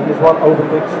colleagues in this one open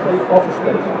big office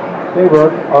space, they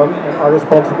work on and are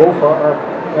responsible for our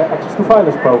access to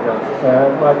finance programs.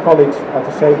 My colleagues at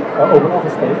the same open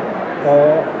office space,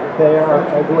 they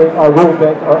are doing our World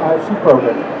Bank, our IFC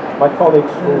program. My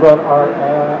colleagues who run our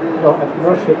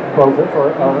entrepreneurship program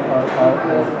for our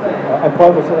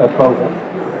employment program,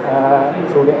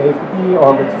 so the AFP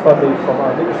or with funding from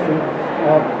our ministry,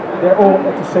 they're all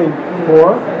at the same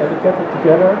floor, and we get it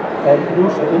together and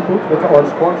use the input with the Orange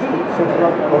Corners, sitting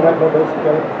on a regular basis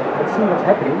together and see what's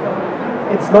happening.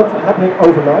 It's not happening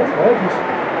overnight.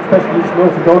 Especially these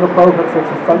multi-donor programs, for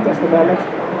instance, Fund as the Netherlands,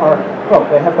 well,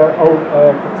 they have their own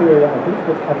criteria and things,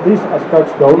 but at least as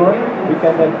Dutch donor, we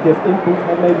can then give input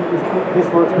and maybe this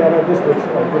works better, this works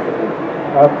differently.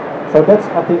 So that's,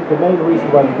 I think, the main reason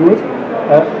why we do it.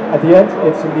 At the end,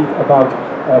 it's indeed about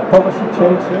policy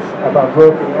changes, about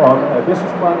working on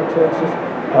business climate changes.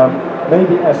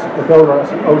 Maybe as a donor,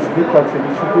 as an OECD country,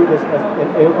 we should do this as in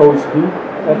an OECD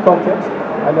context.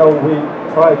 I know we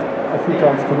tried a few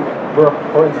times to work,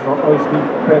 for instance, on OECD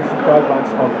prevention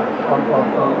guidelines on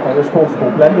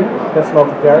responsible blending. That's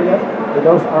not there yet, but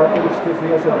those are initiatives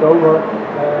we as a donor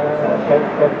can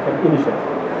initiate.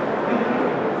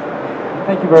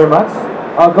 Thank you very much.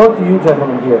 I'll go to you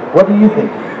gentlemen here. What do you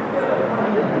think?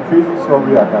 The basic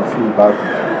summary I can see about it.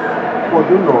 For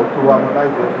donors to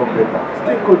harmonize their better,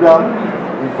 stakeholder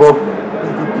involvement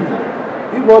is the key.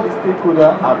 If all the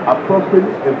stakeholders are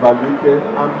appropriately evaluated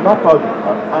and mapped out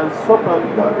and sort out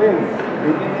down, then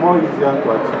it's more easier to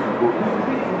achieve the goal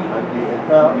easily, and the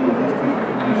entire holistic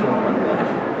vision can be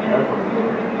achieved.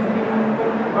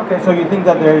 Okay, so you think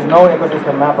that there is no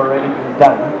ecosystem map already being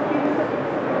done?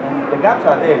 The gaps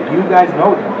are there. You guys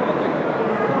know them.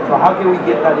 So how can we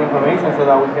get that information so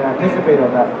that we can anticipate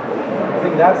on that? I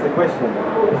think that's the question.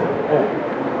 Yeah.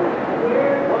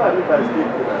 What I mean by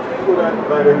stakeholders, stakeholders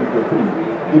divided into three.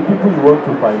 The people you want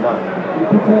to finance, the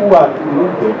people who are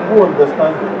related, who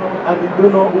understand it, and the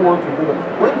donor who want to do it.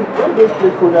 When those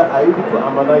stakeholders are able to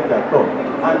harmonize their thought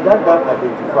and that gap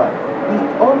identified,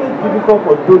 it's always difficult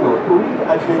for donors to really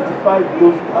identify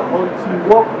those until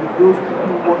work with those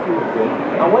people working with them,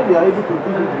 and when they are able to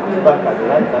give you the feedback at the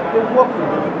right time, they work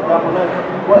together to harmonize.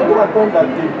 But any attempt that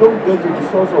they don't get to the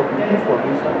source of the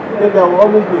information, then there will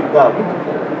always be a gap, which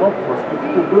will not frustrate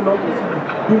to donors to see the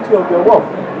beauty of their work.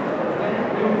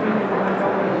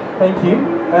 Thank you.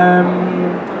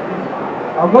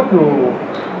 I'll go to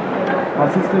my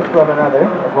sister from another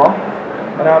as well,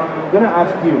 and I'm going to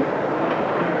ask you,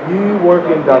 You work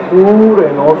in Darfur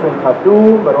and also in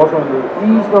Khartoum, but also in the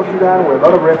east of Sudan, where a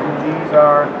lot of refugees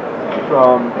are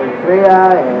from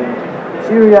Eritrea and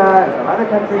Syria and some other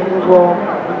countries as well.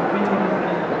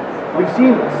 We've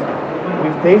seen this.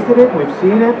 We've tasted it, we've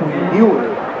seen it, we deal with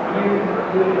it.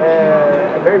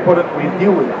 And very important, we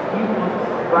deal with it.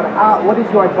 But what is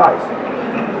your advice?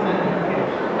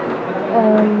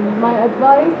 My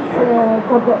advice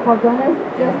for donors,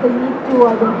 just they need to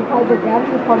identify the gaps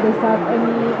before they start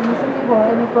any initiative or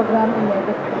any program in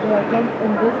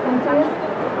this country.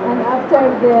 And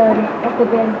after they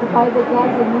identify the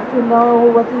gaps, they need to know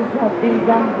what is has been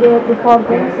done there before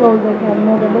them, so they can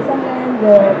know the lesson learned,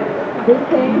 the big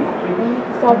things. They need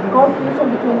to start coordination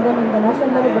between them in the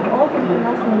national level, but also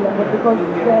international level, because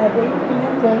the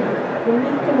implementers, they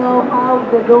need to know how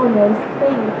the donors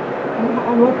think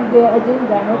and what is their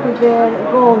agenda, and what is their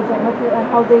goals, and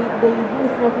how they do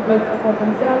strategies for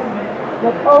themselves.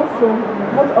 But also,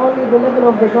 not only the level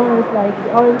of the donors like the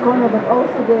Orange Corner, but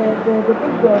also the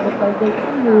big donors like the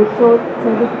EU. So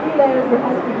the three layers, there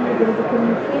is a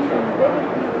communication, very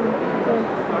key communication,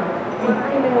 the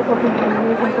three layers of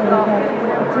information so they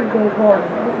can achieve their goals.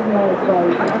 This is my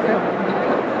advice.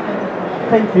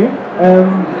 Thank you.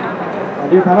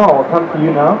 Dear panel, I'll come to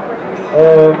you now.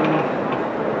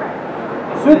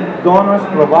 Should donors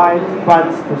provide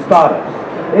funds to startups?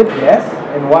 If yes,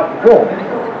 in what form?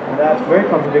 And that's very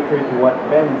contradictory to what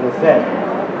Ben just said.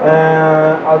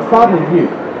 I'll start with you.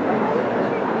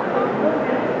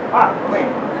 Wait.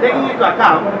 Taking into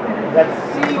account that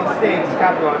seed stage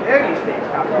capital and early stage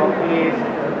capital is,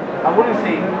 I wouldn't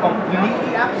say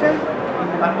completely absent,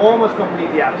 but almost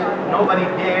completely absent. Nobody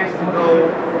dares to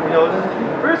go,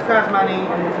 first class money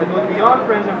that goes beyond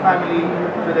friends and family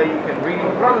so that you can really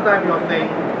prototype your thing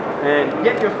and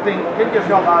get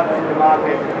yourself out in the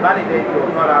market, validate your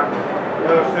product,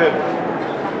 your service.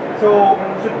 So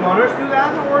should donors do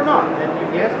that or not? And if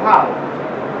yes, how?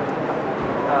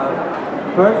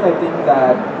 First, I think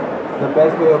that the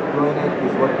best way of doing it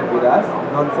is working with us,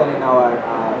 not selling our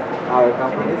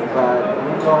companies, but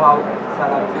we know how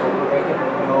startups operate,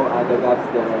 we know the gaps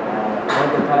there, what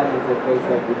the challenges they face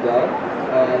every day,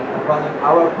 and funding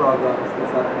our programs is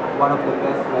one of the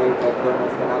best ways that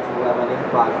donors can actually have an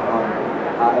impact on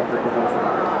entrepreneurship.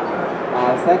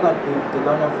 Second, if the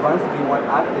donors want to be more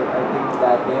active, I think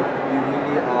that they have to be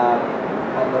really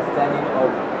understanding of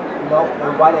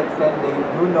to what extent they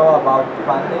do know about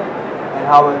funding and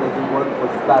how they do work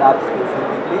for startups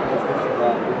specifically, especially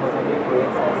in Mozambique, for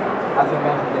instance. As you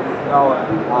mentioned, there is no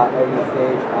early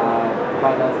stage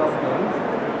finance schemes.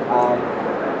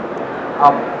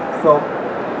 So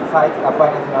besides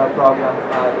financing our programs,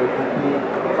 there could be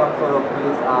some sort of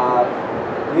this,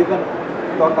 we even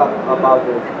talk about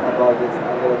this a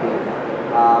little bit.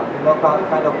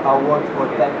 Kind of awards for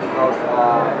technical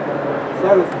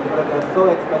services, because they're so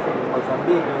expensive in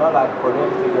Mozambique, like for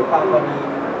registering your company,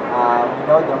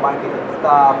 the marketing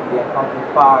stuff, the accounting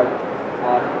part,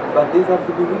 but this has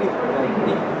to be really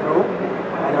think through,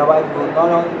 and otherwise it will not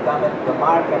only damage the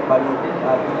market, but it will give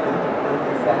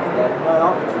the sense that,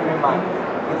 it's free money.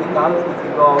 Easy comes, easy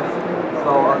goes,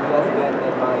 so I'll just get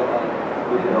that money and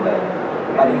give it away.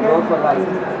 But it's also like,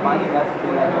 since it's money, it has to be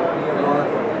like a clear role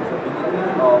and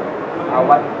responsibilities of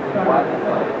what is what and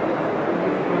what.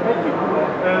 Thank you.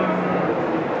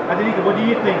 Adelika, what do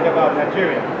you think about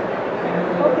Nigeria?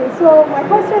 Okay, so my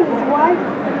question is, why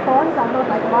the funds are not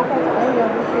like market or any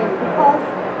other thing? Because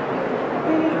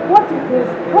what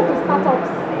do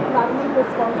startups that need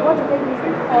these funds, what do they use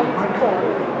these funds for?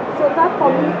 So that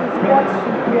for me is what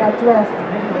should be addressed.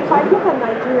 If I look at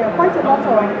Nigeria, quite a lot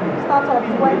of startups,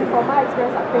 from my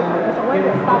experience at Pay Foundation, when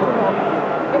they're starting up,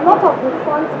 a lot of the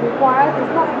funds required is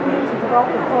not really to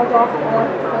develop the product or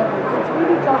the service. It's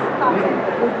really just starting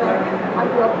the business and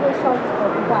the operations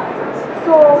of that.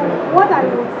 So what I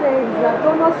would say is that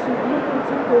donors should look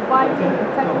into providing the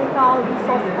technical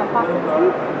resource capacity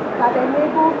that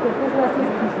enables the businesses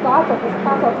to start, or the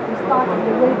startups to start in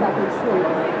the way that they should.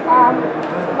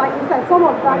 Like you said, some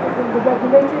of that is in the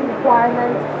regulatory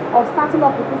requirements of starting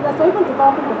up the business, or even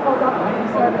developing the product and the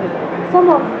service. Some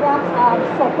of that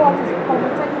support is from a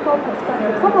technical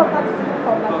perspective. Some of that is even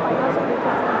from like financial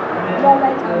literacy,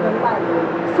 knowledge, and the like.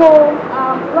 So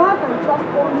rather than just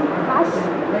only cash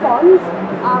funds,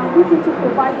 look into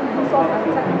providing resource and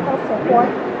technical support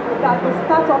that the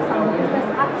startups and the business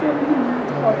actually need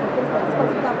for the business. Because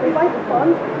you can provide the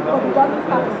funds, but it doesn't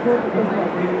start to grow the business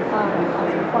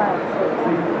as required. So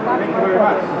thank you very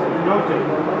much. Noted.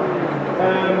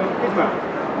 Ismail,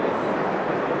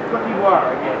 what you are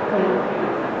again?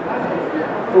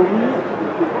 For me,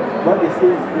 what they say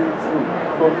is very true.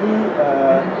 For me,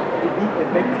 to be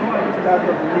effective,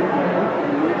 startup need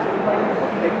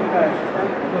technical assistance and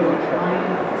solution.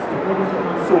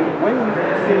 So when you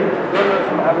say dollars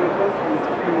from Americans, it's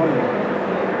free money.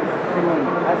 Free money.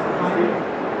 As you say,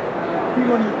 free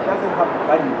money doesn't have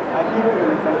value. I give you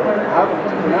an example. I have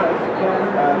entrepreneurs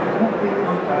who pays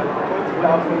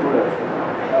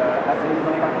 $20,000 as a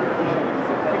minimum application. It's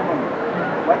a free money.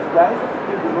 What he does, he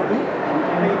pays the money and he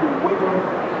pays the waiter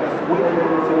that's waiting in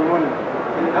the ceremony.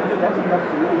 And after that, you have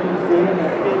to know, you say, he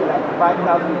paid like $5,000.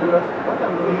 What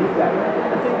I'm doing is that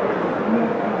I say,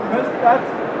 first start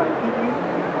by thinking,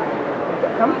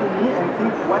 come to me and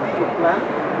think, what is your plan?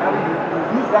 I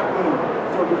will use that money.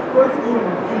 So the first thing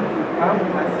you need to have is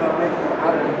assessment to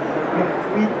have a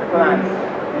concrete plan.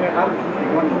 How to use the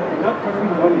money, not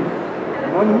free money.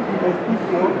 Money, because if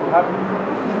you want to have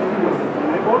business was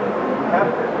sustainable, you have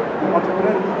the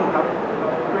entrepreneur needs to have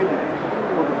credit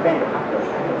for the bank after.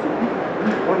 So if you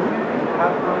use money, you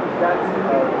have that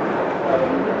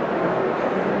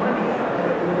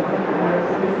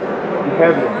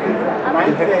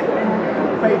mindset to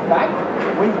pay back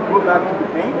when you go back to the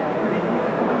bank.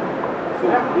 So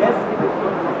yes.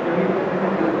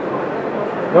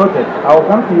 Noted. I'll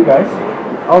come to you guys.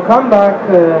 I'll come back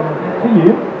to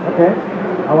you. Okay.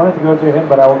 I wanted to go to him,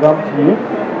 but I will come to you.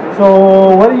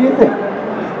 So what do you think?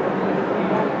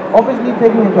 Obviously,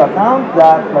 taking into account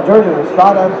that majority of the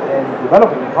startups in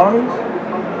developing economies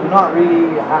do not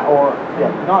really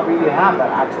have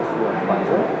that access to a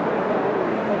budget.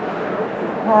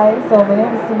 Hi, so my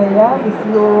name is Sumaya, the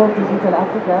CEO of Digital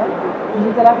Africa.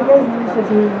 Digital Africa is an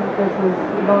initiative that was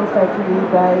launched actually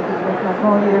by President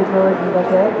Macron years ago at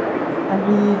Vivatech, and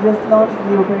we just launched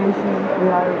the operation. We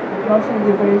are launching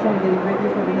the operation, getting ready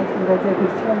for the next Vivatech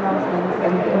with two announcements,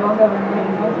 and among our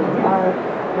announcements are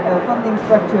funding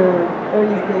structure,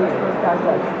 early stage for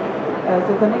startups.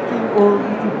 So connecting all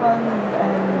VC funds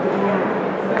and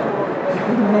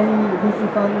many VC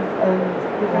funds and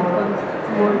different funds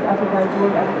towards Africa,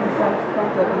 towards African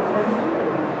startup and strategy,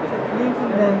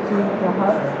 linking them to the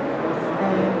hubs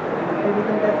and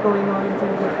everything that's going on in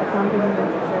terms of accompaniment,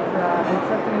 etc., and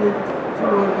tracking it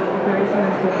towards operation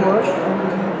and support and the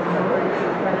needs of early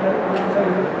stage startups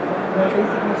to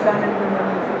basically channel the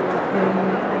money towards their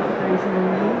needs and operational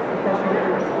needs, especially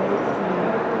early stage,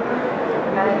 to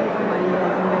manage the money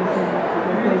as you mentioned,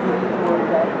 because there's a need towards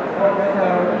that. So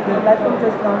the platform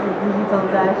just launched is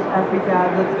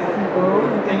digital-africa.co.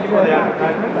 Thank you for the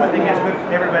advertisement. I think it's good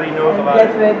everybody knows about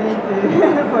Get it. ready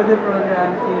for the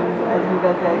program as we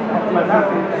get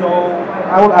Fantastic. So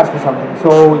I will ask you something.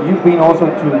 So you've been also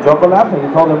to Joko Labs and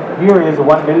you told them here is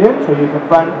 1 million so you can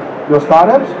fund your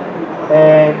startups,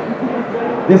 and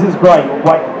this is growing.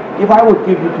 Like, if I would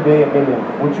give you today 1 million,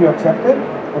 would you accept it?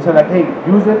 And say like, hey,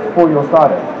 use it for your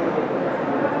startup.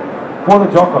 For the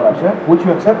Joko Labs, yeah? Would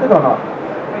you accept it or not?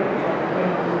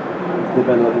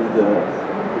 Depends what is the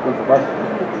controversy.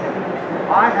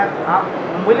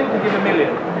 I'm willing to give $1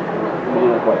 million.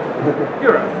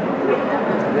 Euros.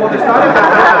 For the startup.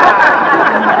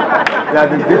 Yeah,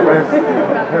 the difference.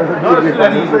 Not a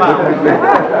Sudanese pound.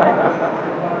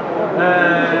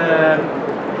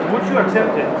 Would you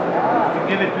accept it to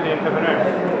give it to the entrepreneurs?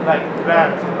 Like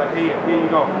grants, like here you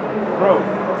go. Bro.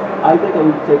 I think I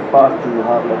would take part to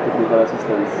have like technical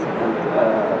assistance and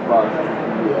part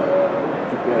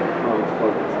to get funds for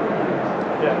this.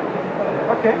 Yeah.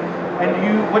 Okay. And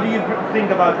what do you think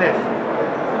about this?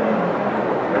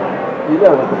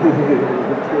 Yeah.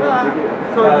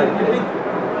 So you think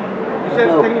you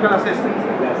said No. technical assistance?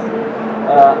 Yes.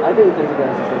 I think technical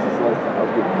assistance is like a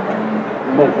big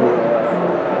major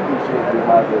issue we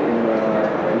have in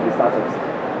the startups,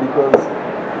 because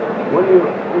when you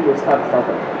start a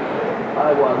startup,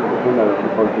 I was an entrepreneur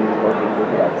before doing working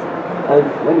with labs. And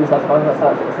when you start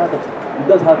startups, you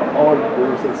don't have all the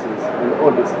resources and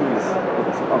all the skills that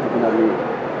an entrepreneur needs.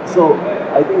 So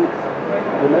I think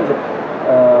the major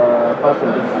part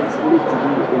of the skills need to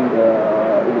be in the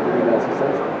technical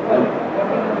assistance. And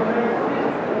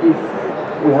if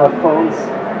we have funds,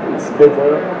 it's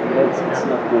better, but it's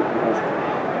not good.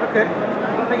 Okay.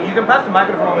 Thank you. You can pass the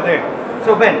microphone over there.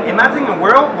 So Ben, imagine a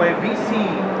world where VC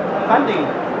funding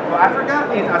for Africa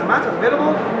is as much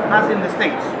available as in the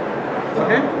States.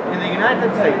 Okay? In the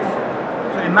United States.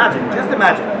 So imagine, just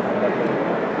imagine.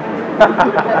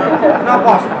 It's not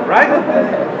possible, right?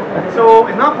 So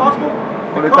it's not possible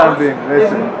because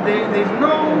there's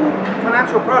no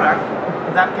financial product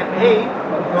that can aid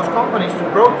those companies to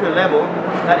grow to a level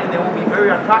that they will be very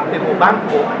attractive or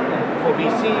bankable for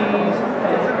VCs.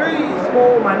 It's a very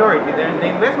small minority. The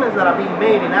investments that are being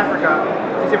made in Africa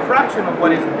is a fraction of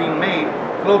what is being made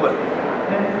globally.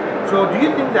 So do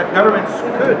you think that governments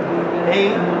could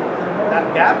aid that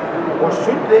gap, or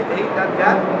should they aid that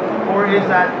gap, or is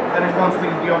that a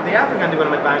responsibility of the African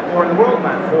Development Bank or the World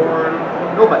Bank or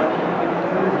nobody?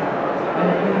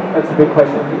 That's a big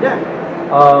question. Yeah.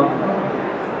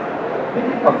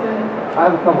 I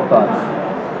have a couple thoughts.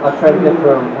 I'll try to get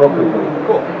through them real quickly.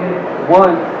 Cool.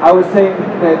 One, I would say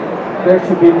that there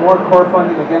should be more core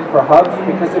funding again for hubs,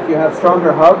 because if you have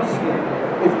stronger hubs,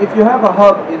 if you have a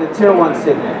hub in a tier 1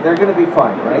 city, they're going to be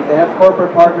fine, right? They have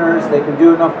corporate partners, they can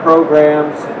do enough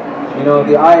programs, you know,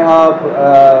 the iHub,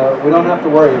 we don't have to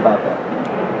worry about that.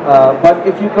 But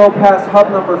if you go past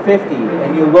hub number 50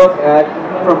 and you look at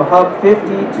from hub 50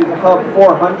 to hub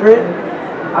 400,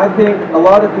 I think a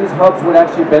lot of these hubs would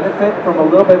actually benefit from a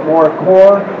little bit more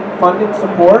core funding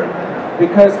support,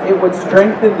 because it would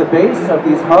strengthen the base of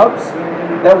these hubs.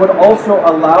 That would also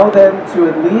allow them to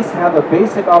at least have a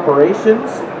basic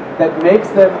operations that makes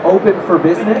them open for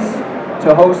business,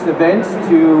 to host events,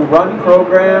 to run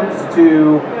programs,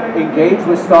 to engage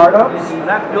with startups.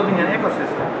 That's building an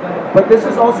ecosystem. But this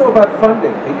is also about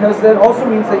funding, because that also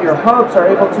means that your hubs are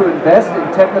able to invest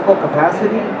in technical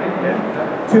capacity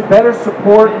to better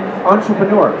support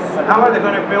entrepreneurs. But how are they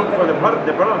going to build for the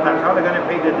prototypes? How are they going to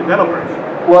pay the developers?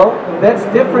 Well, that's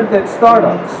different than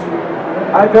startups.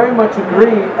 I very much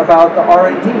agree about the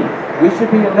R&D. We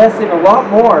should be investing a lot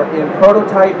more in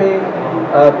prototyping,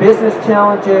 business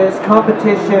challenges,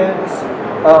 competitions.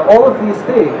 All of these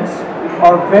things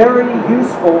are very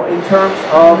useful in terms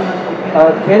of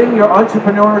getting your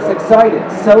entrepreneurs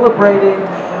excited, celebrating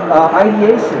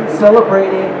ideation,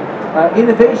 celebrating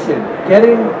innovation,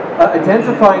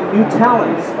 identifying new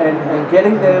talents, and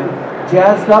getting them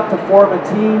jazzed up to form a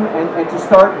team and to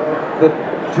start the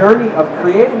journey of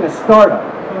creating a startup.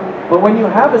 But when you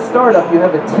have a startup, you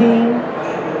have a team,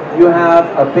 you have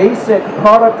a basic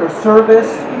product or service,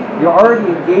 you're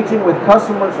already engaging with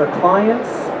customers or clients.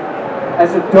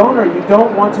 As a donor, you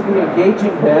don't want to be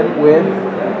engaging them with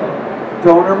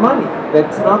donor money.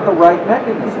 That's not the right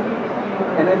mechanism.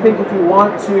 And I think if you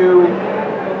want to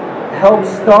help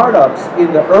startups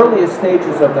in the earliest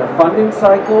stages of their funding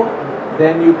cycle,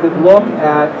 then you could look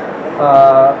at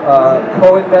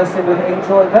co-investing with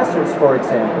angel investors, for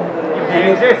example.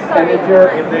 If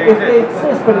they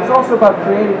exist, but it's also about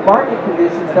creating market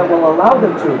conditions that will allow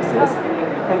them to exist.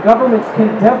 And governments can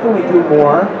definitely do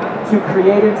more to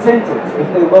create incentives. If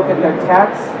they look at their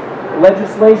tax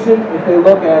legislation, if they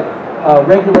look at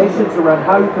regulations around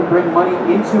how you can bring money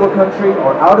into a country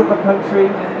or out of a country,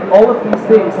 all of these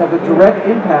things have a direct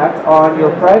impact on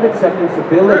your private sector's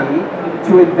ability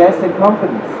to invest in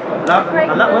companies. Wait,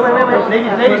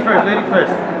 ladies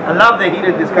first. I love the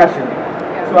heated discussion.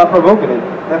 So I'm provoking it.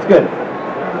 That's good.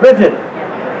 Bridget.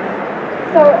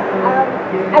 So,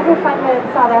 as a funder in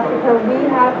South Africa, we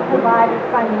have provided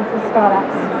funding for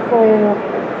startups for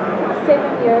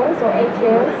 7 years or 8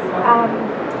 years.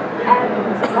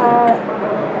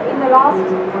 In the last,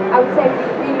 I would say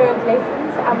we learned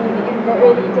lessons. I mean, in the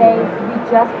early days, we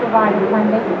just provided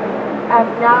funding.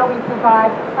 Now we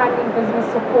provide funding, business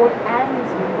support, and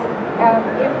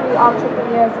every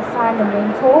entrepreneur is assigned a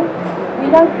mentor. We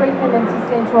don't bring them into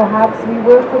central hubs. We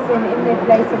work with them in their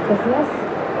place of business,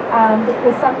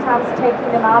 because sometimes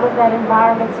taking them out of that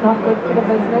environment is not good for the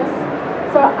business.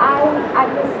 So I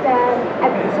understand,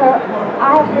 and so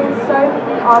I have heard so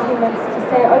many arguments to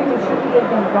say, oh, you shouldn't give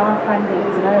them grant funding,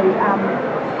 you know,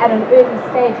 at an early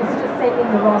stage. It's just sending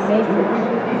the wrong message.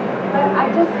 But I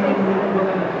just think,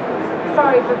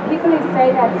 sorry, but people who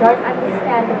say that don't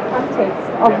understand the context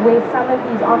of where some of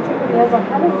these entrepreneurs are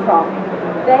coming from.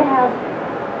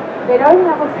 They don't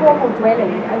have a formal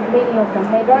dwelling, as many of them.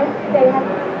 They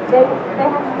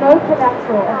have no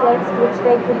collateral against which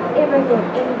they could ever get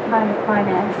any kind of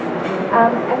finance.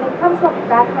 And they come from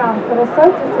backgrounds that are so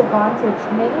disadvantaged,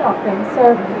 many of them.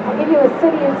 So I'll give you a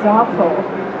city example.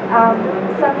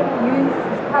 Somebody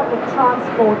uses public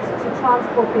transport to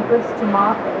transport their goods to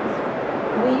market.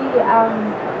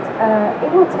 It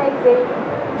will take them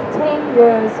 10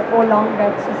 years or longer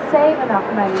to save enough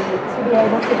money to be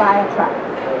able to buy a truck.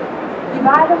 You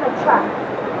buy them a truck,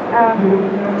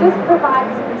 just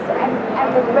provides, and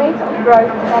the rate of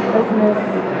growth of that business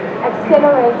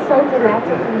accelerates so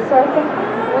dramatically. So I think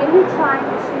when you're trying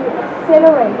to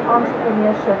accelerate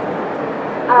entrepreneurship,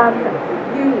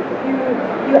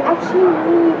 you actually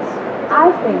need,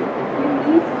 I think, you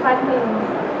need funding.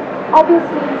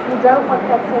 Obviously, you don't want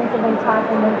that sense of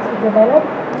entitlement to develop,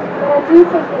 but I do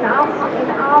think in our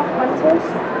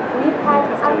context, we've had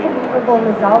unbelievable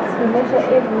results. We measure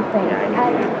everything, and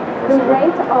the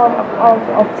rate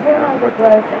of turnover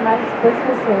growth amongst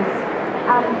businesses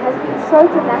has been so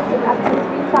dramatic, up to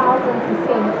 3,000%,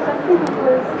 simply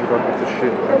because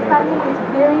the funding is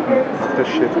very, very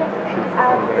strategic.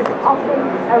 It's often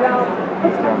around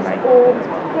equipment or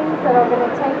things that are going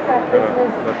to take that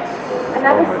business.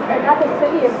 Another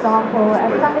silly example,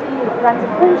 somebody runs a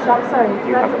print shop,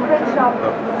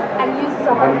 and uses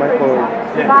a home printer,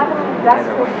 buy an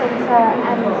industrial printer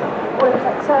and all of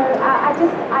that. So I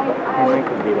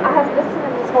have listened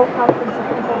in this whole conference of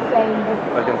people saying this,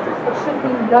 it should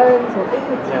be loans or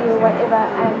equity or whatever,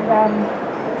 and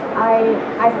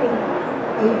I think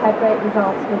we've had great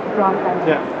results with grant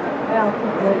funding. And I'll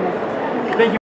keep doing it.